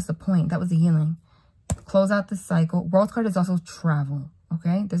 That was the point. That was the healing. Close out the cycle. World card is also travel.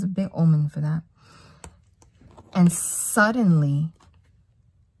 Okay? There's a big omen for that. And suddenly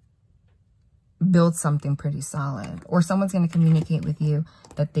build something pretty solid. Or someone's going to communicate with you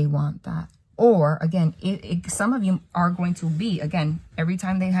that they want that. Or, again, some of you are going to be, again, every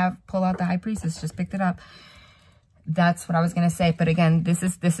time they pull out the High Priestess, just picked it up. That's what I was going to say. But again, this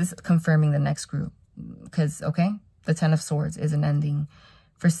is confirming the next group. Because, okay, the Ten of Swords is an ending.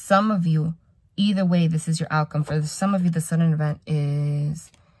 For some of you, either way, this is your outcome. For some of you, the sudden event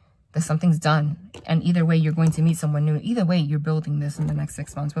is that something's done. And either way, you're going to meet someone new. Either way, you're building this in the next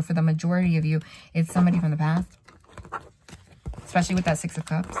 6 months. But for the majority of you, it's somebody from the past. Especially with that 6 of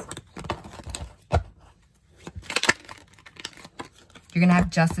Cups. You're going to have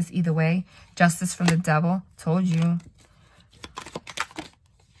justice either way. Justice from the Devil. Told you.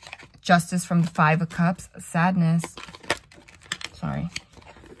 Justice from the 5 of Cups. Sadness. Sorry.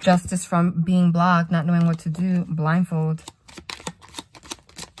 Justice from being blocked, not knowing what to do. Blindfold.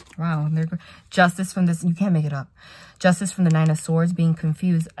 Wow. Justice from this. You can't make it up. Justice from the 9 of Swords. Being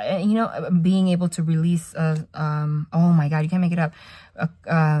confused. You know, being able to release. Oh my God. You can't make it up.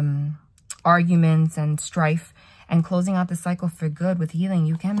 Arguments and strife. And closing out the cycle for good with healing.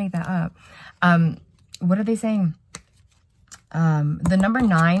 You can't make that up. What are they saying? The number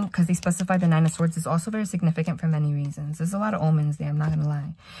 9, because they specified the 9 of Swords, is also very significant for many reasons. There's a lot of omens there, I'm not going to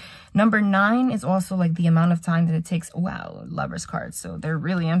lie. Number 9 is also like the amount of time that it takes. Wow, Lover's card. So they're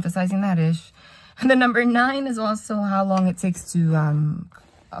really emphasizing that-ish. And the number 9 is also how long it takes to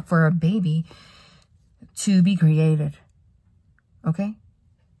for a baby to be created. Okay?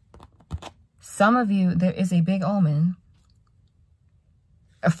 Some of you, there is a big omen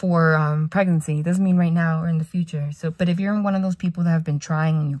for pregnancy. It doesn't mean right now or in the future. So, but if you're one of those people that have been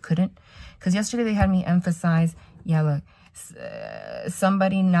trying and you couldn't, because yesterday they had me emphasize, yeah, look,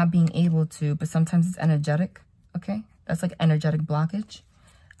 somebody not being able to, but sometimes it's energetic. Okay, that's like energetic blockage.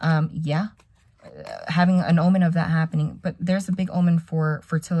 Yeah, having an omen of that happening. But there's a big omen for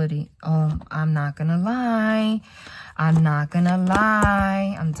fertility. Oh, I'm not gonna lie. I'm not gonna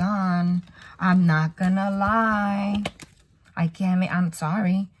lie. I'm done. I'm not gonna lie. I can't make, I'm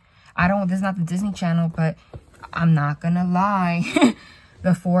sorry. This is not the Disney Channel, but I'm not gonna lie.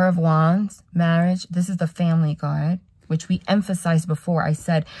 The Four of Wands, marriage. This is the family card, which we emphasized before. I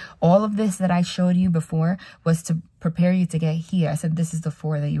said all of this that I showed you before was to prepare you to get here. I said this is the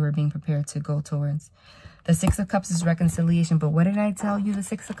 4 that you were being prepared to go towards. The 6 of Cups is reconciliation. But what did I tell you the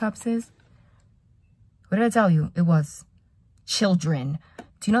 6 of Cups is? What did I tell you? It was children.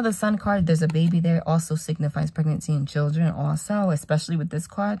 Do you know the Sun card? There's a baby there. Also signifies pregnancy and children also, especially with this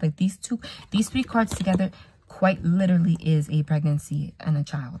card. Like these 3 cards together quite literally is a pregnancy and a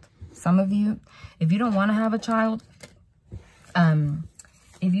child. Some of you, if you don't want to have a child,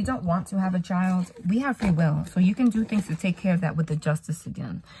 we have free will. So you can do things to take care of that with the Justice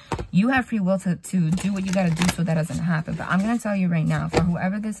again. You have free will to do what you got to do so that doesn't happen. But I'm going to tell you right now, for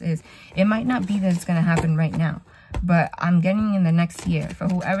whoever this is, it might not be that it's going to happen right now. But I'm getting in the next year. For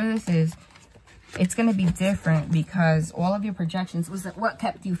whoever this is, it's going to be different because all of your projections was what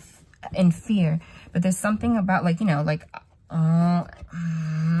kept you in fear. But there's something about, like, you know, like,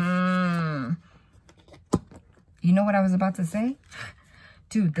 you know what I was about to say?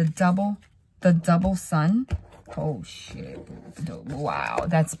 Dude, the double sun. Oh, shit. Wow,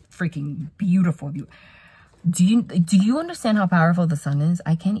 that's freaking beautiful. Do you understand how powerful the sun is?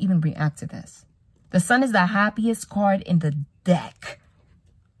 I can't even react to this. The sun is the happiest card in the deck.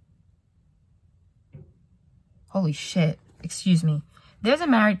 Holy shit. Excuse me. There's a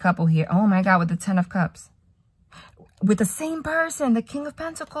married couple here. Oh my God, with the 10 of Cups. With the same person, the King of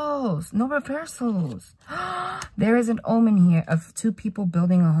Pentacles. No reversals. There is an omen here of 2 people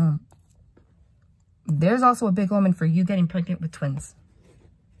building a home. There's also a big omen for you getting pregnant with twins.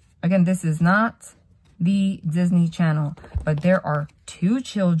 Again, this is not the Disney Channel, but there are 2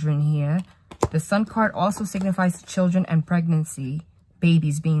 children here. The Sun card also signifies children and pregnancy,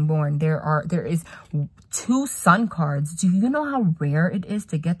 babies being born. There is 2 Sun cards. Do you know how rare it is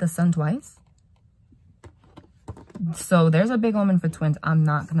to get the Sun twice? So there's a big omen for twins. I'm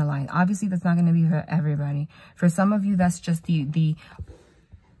not gonna lie. Obviously, that's not gonna be for everybody. For some of you, that's just the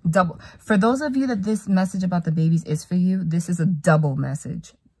double. For those of you that this message about the babies is for you, this is a double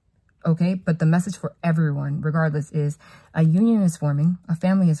message. Okay, but the message for everyone, regardless, is a union is forming, a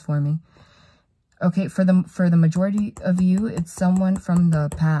family is forming. Okay, for the majority of you, it's someone from the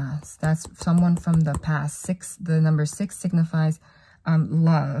past. That's someone from the past. 6, the number 6 signifies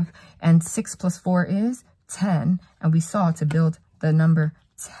love, and 6 plus 4 is 10, and we saw to build the number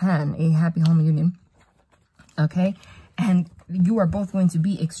 10, a happy home union. Okay, and you are both going to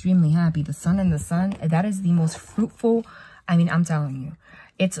be extremely happy. The sun and the sun, that is the most fruitful. I mean, I'm telling you,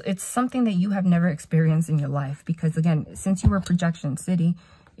 it's something that you have never experienced in your life, because again, since you were projection city,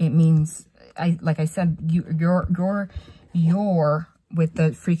 it means, like I said, you're with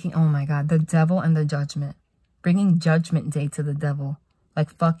the freaking, oh my God, the devil and the judgment, bringing judgment day to the devil. Like,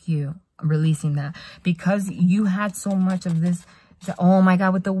 fuck you. I'm releasing that because you had so much of this. Oh my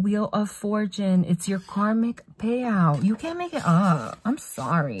God, with the Wheel of Fortune, it's your karmic payout. You can't make it up. I'm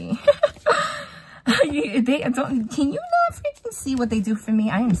sorry. Can you not freaking see what they do for me?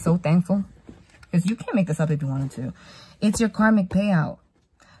 I am so thankful because you can't make this up if you wanted to. It's your karmic payout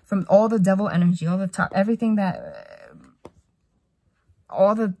from all the devil energy, all the everything that,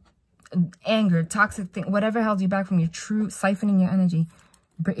 all the anger, toxic thing, whatever held you back from your true siphoning your energy.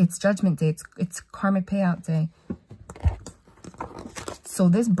 It's judgment day. It's karmic payout day. So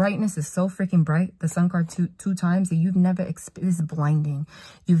this brightness is so freaking bright. The sun card two times that you've never experienced. This is blinding.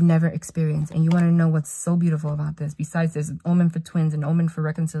 You've never experienced. And you want to know what's so beautiful about this. Besides there's an omen for twins, an omen for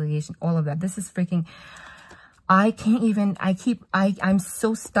reconciliation, all of that. This is freaking, I can't even, I'm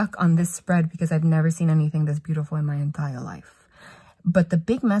so stuck on this spread because I've never seen anything this beautiful in my entire life. But the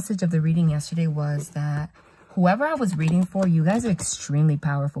big message of the reading yesterday was that whoever I was reading for, you guys are extremely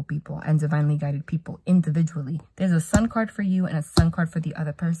powerful people and divinely guided people individually. There's a sun card for you and a sun card for the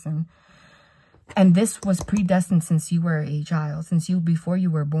other person. And this was predestined since you were a child, before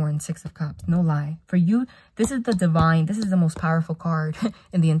you were born. 6 of Cups, no lie. For you, this is the divine, this is the most powerful card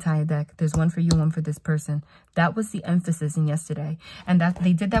in the entire deck. There's one for you, one for this person. That was the emphasis in yesterday. And that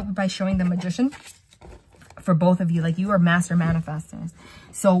they did that by showing the Magician. For both of you, like you are master manifestors.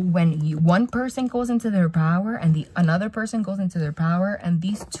 So when one person goes into their power and another person goes into their power, and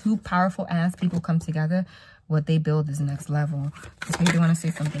these 2 powerful ass people come together, what they build is next level. Okay, they want to say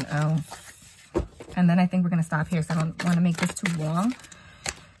something else. And then I think we're going to stop here, so I don't want to make this too long.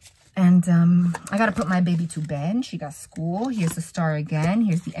 And I got to put my baby to bed. She got school. Here's the star again.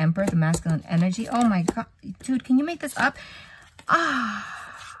 Here's the Emperor, the masculine energy. Oh my God. Dude, can you make this up?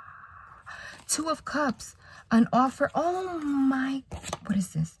 Two of Cups. An offer. Oh my. What is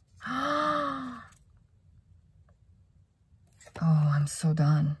this? Oh, I'm so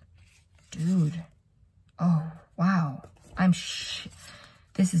done. Dude. Oh, wow.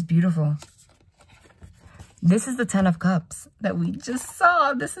 This is beautiful. This is the 10 of Cups that we just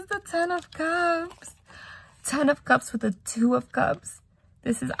saw. This is the 10 of Cups. 10 of Cups with the 2 of Cups.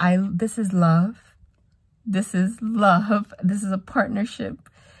 This is love. This is love. This is a partnership.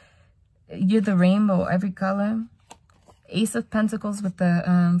 You're the rainbow, every color. Ace of Pentacles with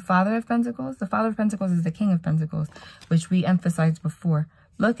the Father of Pentacles. The Father of Pentacles is the King of Pentacles, which we emphasized before.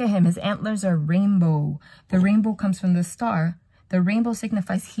 Look at him. His antlers are rainbow. The rainbow comes from the star. The rainbow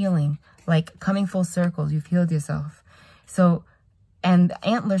signifies healing, like coming full circle. You've healed yourself. So, and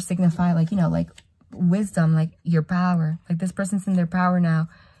antlers signify like, you know, like wisdom, like your power. Like this person's in their power now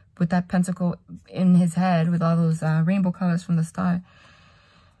with that pentacle in his head with all those rainbow colors from the star.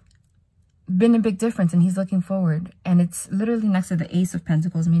 Been a big difference, and he's looking forward. And it's literally next to the Ace of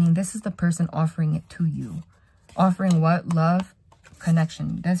Pentacles, meaning this is the person offering it to you. Offering what? Love,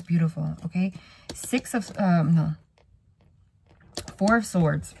 connection. That's beautiful, okay? 4 of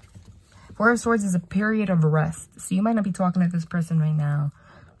Swords. 4 of Swords is a period of rest. So you might not be talking to this person right now.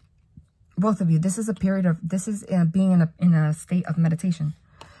 Both of you, this is a period of, this is being in a state of meditation.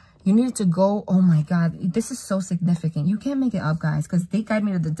 You need to go, oh my God, this is so significant. You can't make it up, guys, because they guide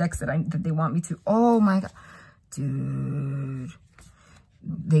me to the decks that they want me to. Oh my God. Dude.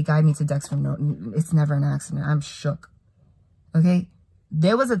 They guide me to decks for no, it's never an accident. I'm shook. Okay?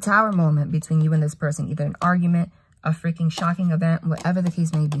 There was a tower moment between you and this person, either an argument, a freaking shocking event, whatever the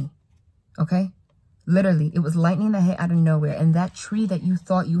case may be. Okay? Literally, it was lightning that hit out of nowhere. And that tree that you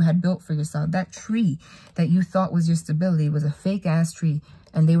thought you had built for yourself, that tree that you thought was your stability was a fake ass tree.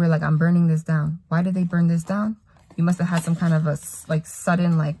 And they were like, I'm burning this down. Why did they burn this down? You must have had some kind of a like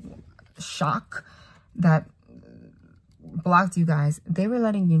sudden like shock that blocked you guys. They were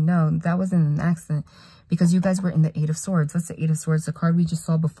letting you know that wasn't an accident because you guys were in the 8 of Swords. What's the 8 of Swords? The card we just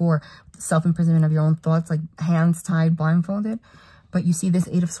saw before. Self-imprisonment of your own thoughts, like hands tied, blindfolded. But you see this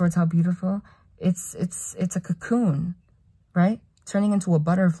 8 of Swords, how beautiful. It's a cocoon, right? Turning into a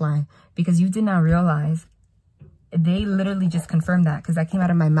butterfly because you did not realize. They literally just confirmed that because that came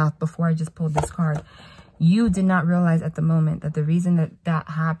out of my mouth before I just pulled this card. You did not realize at the moment that the reason that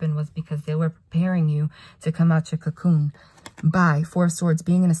happened was because they were preparing you to come out your cocoon by 4 of Swords,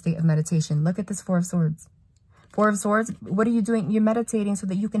 being in a state of meditation. Look at this 4 of Swords. 4 of Swords, what are you doing? You're meditating so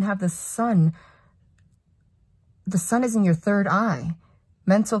that you can have the sun. The sun is in your 3rd eye.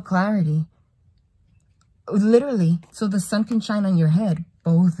 Mental clarity. Literally, so the sun can shine on your head.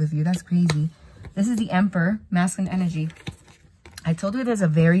 Both of you. That's crazy. This is the Emperor, masculine energy. I told you there's a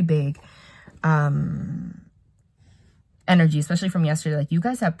very big energy, especially from yesterday. Like, you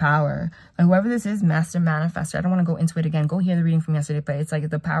guys have power. Like, whoever this is, master manifestor. I don't want to go into it again. Go hear the reading from yesterday, but it's like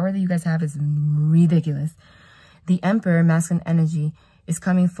the power that you guys have is ridiculous. The Emperor, masculine energy, is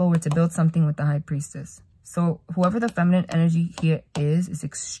coming forward to build something with the High Priestess. So, whoever the feminine energy here is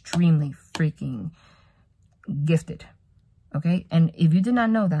extremely freaking gifted. Okay? And if you did not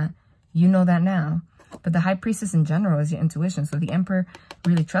know that, you know that now. But the High Priestess in general is your intuition. So the Emperor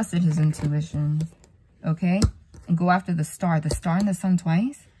really trusted his intuition. Okay? And go after the star. The star and the sun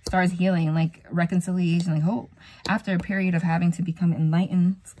twice. Star is healing, like reconciliation, like hope. After a period of having to become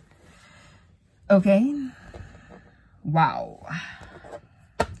enlightened. Okay? Wow.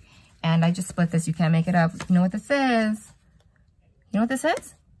 And I just split this. You can't make it up. You know what this is? You know what this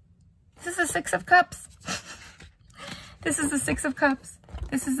is? This is the 6 of Cups. This is the 6 of Cups.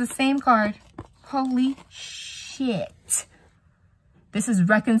 This is the same card. Holy shit. This is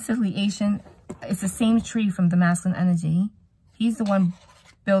reconciliation. It's the same tree from the masculine energy. He's the one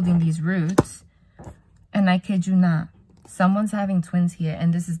building these roots. And I kid you not. Someone's having twins here.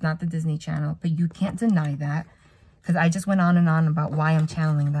 And this is not the Disney Channel. But you can't deny that. Because I just went on and on about why I'm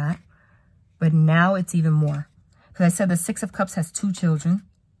channeling that. But now it's even more. Because I said the 6 of Cups has 2 children.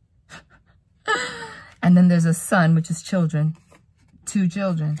 And then there's a son, which is children. 2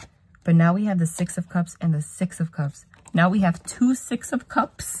 children. But now we have the 6 of Cups and the 6 of Cups. Now we have 2 6 of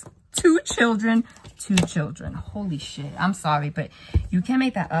Cups, 2 children, 2 children. Holy shit. I'm sorry, but you can't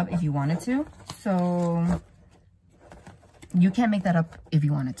make that up if you wanted to. So you can't make that up if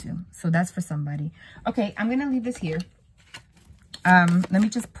you wanted to. So that's for somebody. Okay, I'm going to leave this here. Let me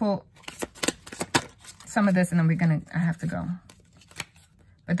just pull some of this and then I have to go.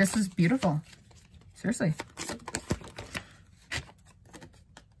 But this is beautiful. Seriously.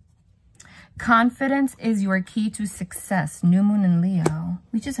 Confidence is your key to success. New moon in Leo.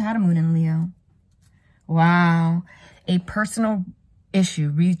 We just had a moon in Leo. Wow. A personal issue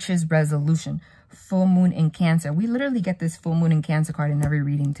reaches resolution. Full moon in Cancer. We literally get this full moon in Cancer card in every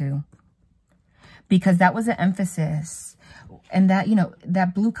reading too. Because that was an emphasis. And that, you know,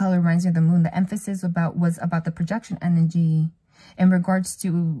 that blue color reminds me of the moon. The emphasis was about the projection energy in regards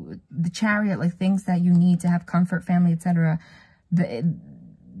to the Chariot, like things that you need to have comfort, family, etc.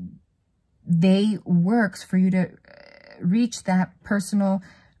 They works for you to reach that personal,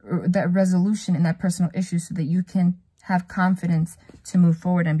 that resolution in that personal issue so that you can have confidence to move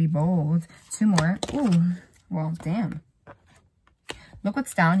forward and be bold. Two more. Ooh, well, damn. Look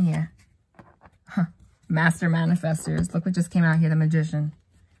what's down here. Huh. Master manifestors. Look what just came out here, the Magician.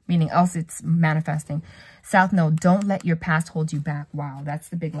 Meaning else it's manifesting. South Node, don't let your past hold you back. Wow, that's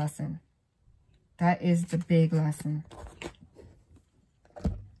the big lesson. That is the big lesson.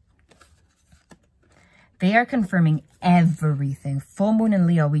 They are confirming everything. Full moon in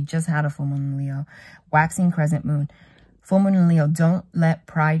Leo. We just had a full moon in Leo. Waxing crescent moon. Full moon in Leo. Don't let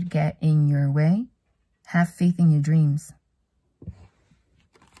pride get in your way. Have faith in your dreams.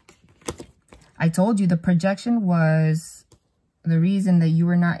 I told you the projection was the reason that you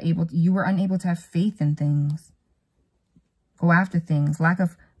were unable to have faith in things. Go after things. Lack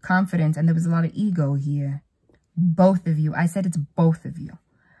of confidence. And there was a lot of ego here. Both of you. I said it's both of you.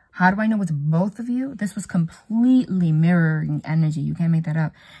 How do I know it's both of you? This was completely mirroring energy. You can't make that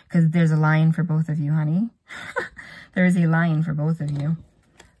up because there's a lion for both of you, honey. There is a lion for both of you.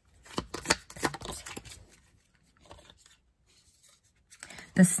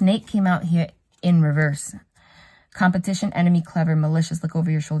 The snake came out here in reverse. Competition, enemy, clever, malicious. Look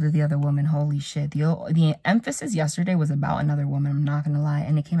over your shoulder, the other woman. Holy shit. The emphasis yesterday was about another woman. I'm not going to lie.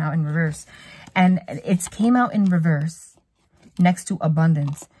 And it came out in reverse. And it came out in reverse next to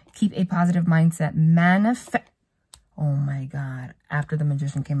abundance. Keep a positive mindset. Manifest. Oh my God. After the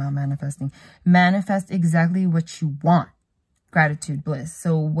Magician came out manifesting. Manifest exactly what you want. Gratitude, bliss.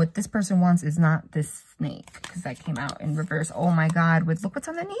 So what this person wants is not this snake. Because that came out in reverse. Oh my God. Look what's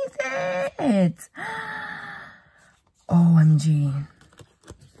underneath it. OMG.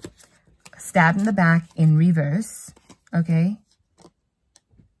 Stabbed in the back in reverse. Okay.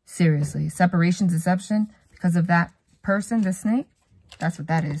 Seriously. Separation, deception. Because of that person, the snake. That's what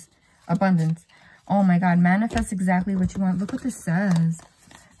that is. Abundance. Oh my God. Manifest exactly what you want. Look what this says.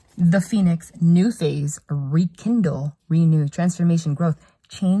 The Phoenix. New phase. Rekindle. Renew. Transformation. Growth.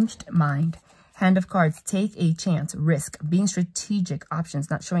 Changed mind. Hand of cards. Take a chance. Risk. Being strategic. Options.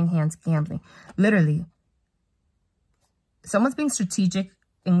 Not showing hands. Gambling. Literally. Someone's being strategic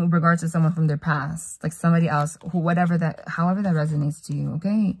in regards to someone from their past. Like somebody else. However that resonates to you.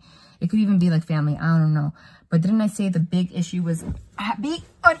 Okay. It could even be like family. I don't know. But didn't I say the big issue was being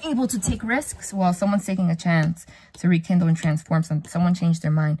unable to take risks? Well, someone's taking a chance to rekindle and transform something. Someone changed their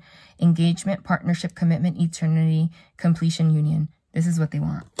mind. Engagement, partnership, commitment, eternity, completion, union. This is what they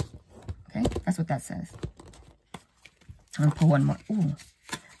want. Okay? That's what that says. I'm going to pull one more. Ooh.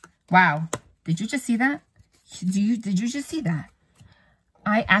 Wow. Did you just see that? Did you just see that?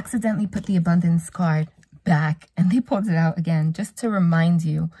 I accidentally put the abundance card back and they pulled it out again just to remind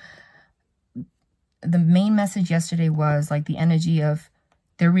you. The main message yesterday was like the energy of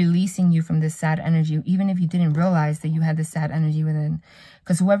they're releasing you from this sad energy, even if you didn't realize that you had this sad energy within.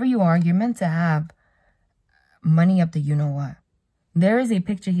 Because whoever you are, you're meant to have money up to you know what. There is a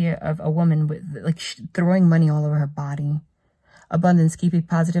picture here of a woman with like throwing money all over her body. Abundance, keep a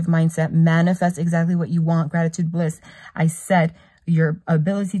positive mindset, manifest exactly what you want, gratitude, bliss. I said your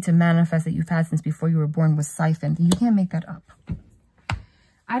ability to manifest that you've had since before you were born was siphoned. You can't make that up.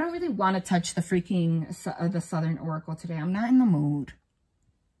 I don't really want to touch the freaking, the Southern Oracle today. I'm not in the mood.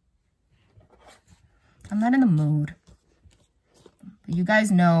 I'm not in the mood. But you guys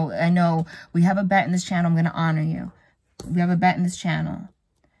know, I know we have a bet in this channel. I'm going to honor you. We have a bet in this channel.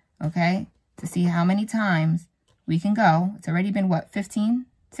 Okay? To see how many times we can go. It's already been, what, 15?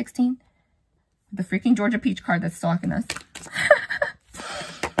 16? The freaking Georgia Peach card that's stalking us.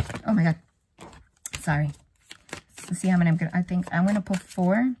 Oh my God. Sorry. Let's see how many I'm going to, I think I'm going to pull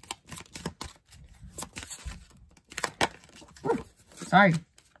 4. Ooh, sorry.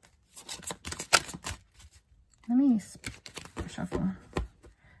 Let me shuffle.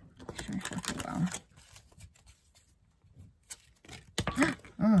 Make sure I shuffle well.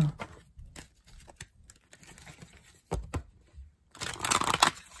 Oh.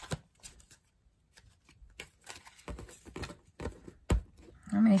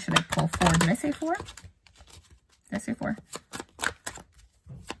 How many should I pull? 4? Did I say 4? Did I say 4?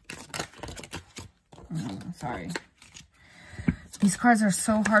 Oh, sorry. These cards are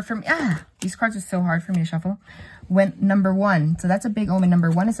so hard for me. These cards are so hard for me to shuffle. When number 1, so that's a big omen.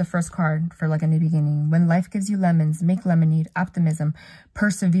 Number 1 is the first card for like a new beginning. When life gives you lemons, make lemonade, optimism,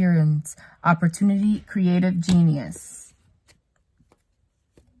 perseverance, opportunity, creative genius.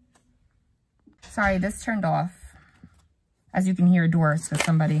 Sorry, this turned off. As you can hear, a door, so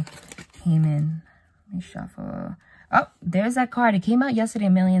somebody came in. Let me shuffle. Oh, there's that card. It came out yesterday a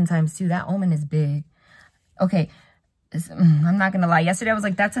million times too. That omen is big. Okay, I'm not gonna lie. Yesterday I was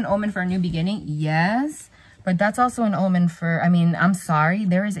like, that's an omen for a new beginning. Yes, but that's also an omen for, I mean, I'm sorry.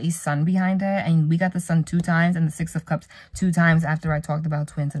 There is a sun behind her, and we got the sun 2 times and the 6 of Cups 2 times after I talked about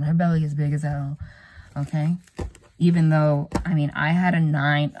twins, and her belly is big as hell. Okay. Even though, I mean, I had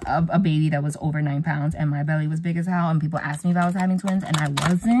a baby that was over 9 pounds and my belly was big as hell, and people asked me if I was having twins and I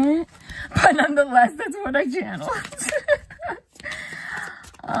wasn't. But nonetheless, that's what I channeled.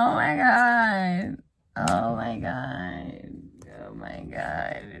 Oh my God. Oh my God. Oh my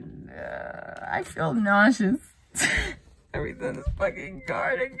God. I feel nauseous. Every time this fucking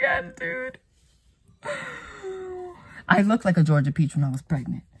card again, dude. I look like a Georgia peach when I was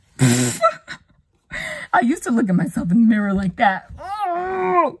pregnant. I used to look at myself in the mirror like that.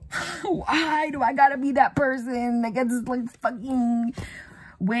 Oh, why do I gotta be that person that gets like fucking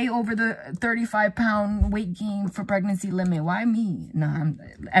way over the 35-pound weight gain for pregnancy limit? Why me? No,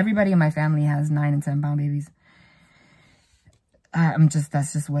 everybody in my family has 9 and 10-pound babies.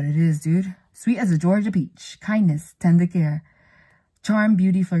 That's just what it is, dude. Sweet as a Georgia peach. Kindness, tender care. Charm,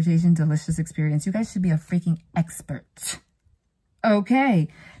 beauty, flirtation, delicious experience. You guys should be a freaking expert. Okay.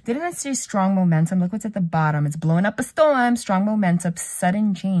 Didn't I say strong momentum? Look what's at the bottom. It's blowing up a storm. Strong momentum,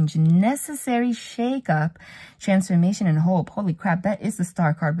 sudden change, necessary shakeup, transformation, and hope. Holy crap, that is the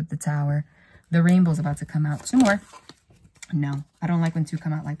star card with the tower. The rainbow's about to come out. 2 more. No, I don't like when 2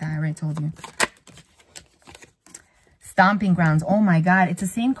 come out like that. I already told you. Stomping grounds. Oh my God. It's the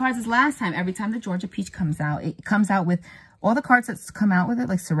same cards as last time. Every time the Georgia peach comes out, it comes out with all the cards that come out with it,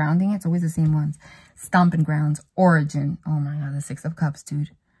 like surrounding it. It's always the same ones. Stomping grounds. Origin. Oh my God, the 6 of Cups, dude.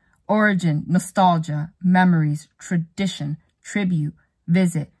 Origin, nostalgia, memories, tradition, tribute,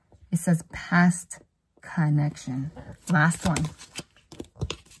 visit. It says past connection. Last one.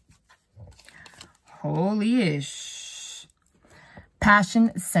 Holy-ish.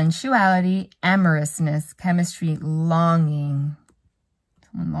 Passion, sensuality, amorousness, chemistry, longing.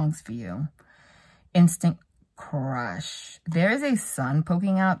 Someone longs for you. Instinct, crush. There is a sun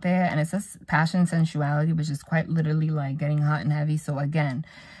poking out there, and it says passion, sensuality, which is quite literally like getting hot and heavy. So again,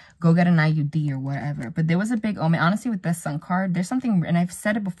 go get an IUD or whatever. But there was a big omen. Honestly, with this sun card, there's something, and I've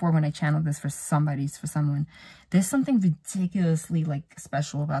said it before when I channeled this for someone. There's something ridiculously like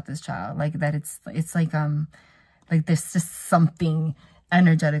special about this child. Like that it's like there's just something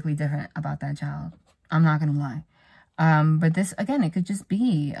energetically different about that child. I'm not gonna lie. But this, again, it could just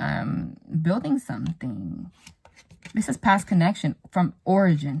be building something. This is past connection from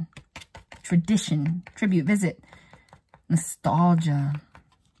origin, tradition, tribute, visit, nostalgia.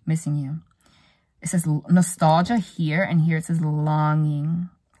 Missing you. It says nostalgia here, and here it says longing.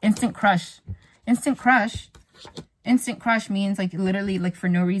 Instant crush. Instant crush. Instant crush means like literally like for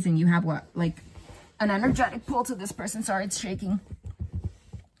no reason you have what? Like an energetic pull to this person. Sorry, it's shaking.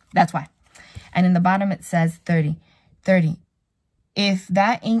 That's why. And in the bottom it says 30. 30. If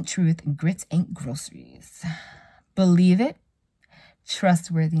that ain't truth, grits ain't groceries. Believe it.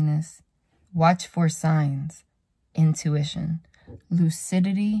 Trustworthiness. Watch for signs. Intuition.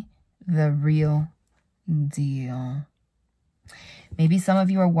 Lucidity, the real deal. Maybe some of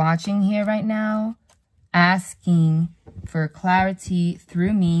you are watching here right now, asking for clarity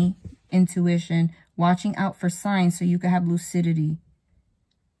through me, intuition, watching out for signs so you can have lucidity.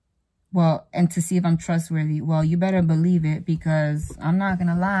 Well, and to see if I'm trustworthy. Well, you better believe it, because I'm not going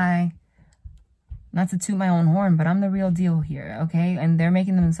to lie. Not to toot my own horn, but I'm the real deal here, okay? And they're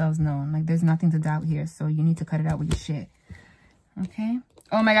making themselves known. Like, there's nothing to doubt here, so you need to cut it out with your shit. Okay.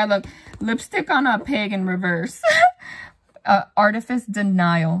 Oh my God, look. Lipstick on a pig in reverse. Artifice,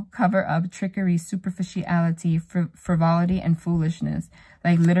 denial, cover up, trickery, superficiality, frivolity, and foolishness.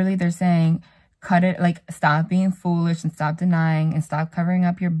 Like literally they're saying, cut it, like stop being foolish and stop denying and stop covering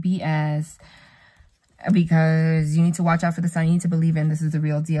up your BS, because you need to watch out for the sign. You need to believe in this is the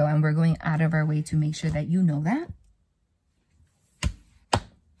real deal. And we're going out of our way to make sure that you know that.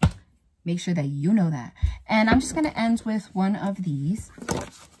 Make sure that you know that. And I'm just going to end with one of these.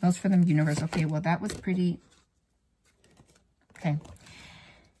 Those for the universe. Okay, well, that was pretty... Okay.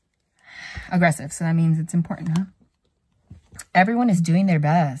 Aggressive. So that means it's important, huh? Everyone is doing their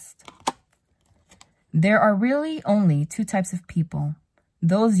best. There are really only 2 types of people.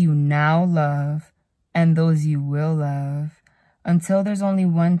 Those you now love and those you will love. until there's only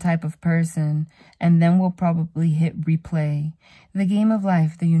one type of person, and then we'll probably hit replay. The game of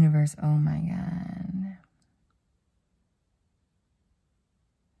life, the universe. Oh my God.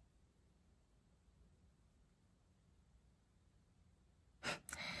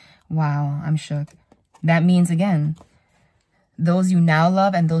 Wow, I'm shook. That means, again, those you now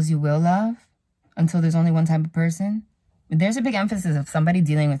love and those you will love, until there's only one type of person. There's a big emphasis of somebody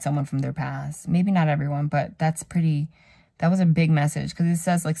dealing with someone from their past. Maybe not everyone, but that was a big message, because it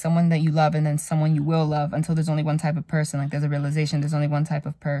says like someone that you love and then someone you will love until there's only one type of person. Like there's a realization there's only one type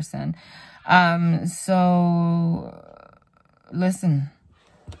of person. So listen,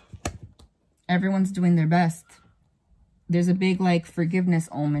 everyone's doing their best. There's a big like forgiveness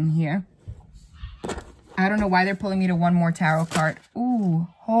omen here. I don't know why they're pulling me to one more tarot card. Ooh,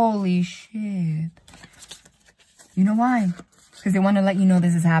 holy shit. You know why? Because they want to let you know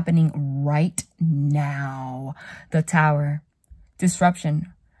this is happening right now. The Tower.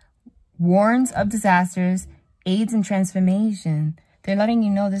 Disruption. Warns of disasters. Aids in transformation. They're letting you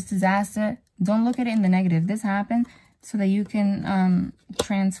know this disaster. Don't look at it in the negative. This happened so that you can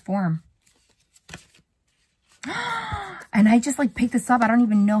transform. And I just like picked this up. I don't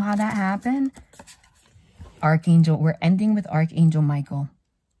even know how that happened. Archangel. We're ending with Archangel Michael.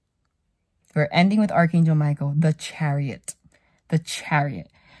 We're ending with Archangel Michael. The Chariot. The Chariot.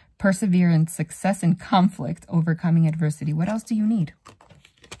 Perseverance, success in conflict, overcoming adversity. What else do you need?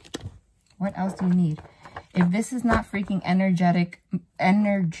 What else do you need? If this is not freaking energetic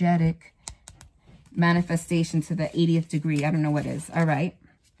manifestation to the 80th degree, I don't know what is. All right.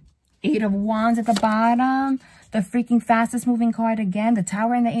 8 of Wands at the bottom. The freaking fastest moving card again. The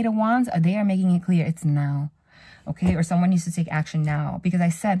Tower and the 8 of Wands. They are making it clear. It's now. Okay? Or someone needs to take action now. Because I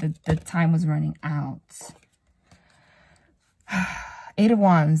said that the time was running out. 8 of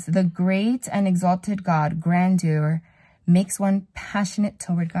Wands. The great and exalted God, grandeur, makes one passionate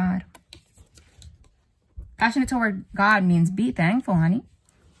toward God. Passionate toward God means be thankful, honey.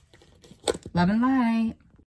 Love and light.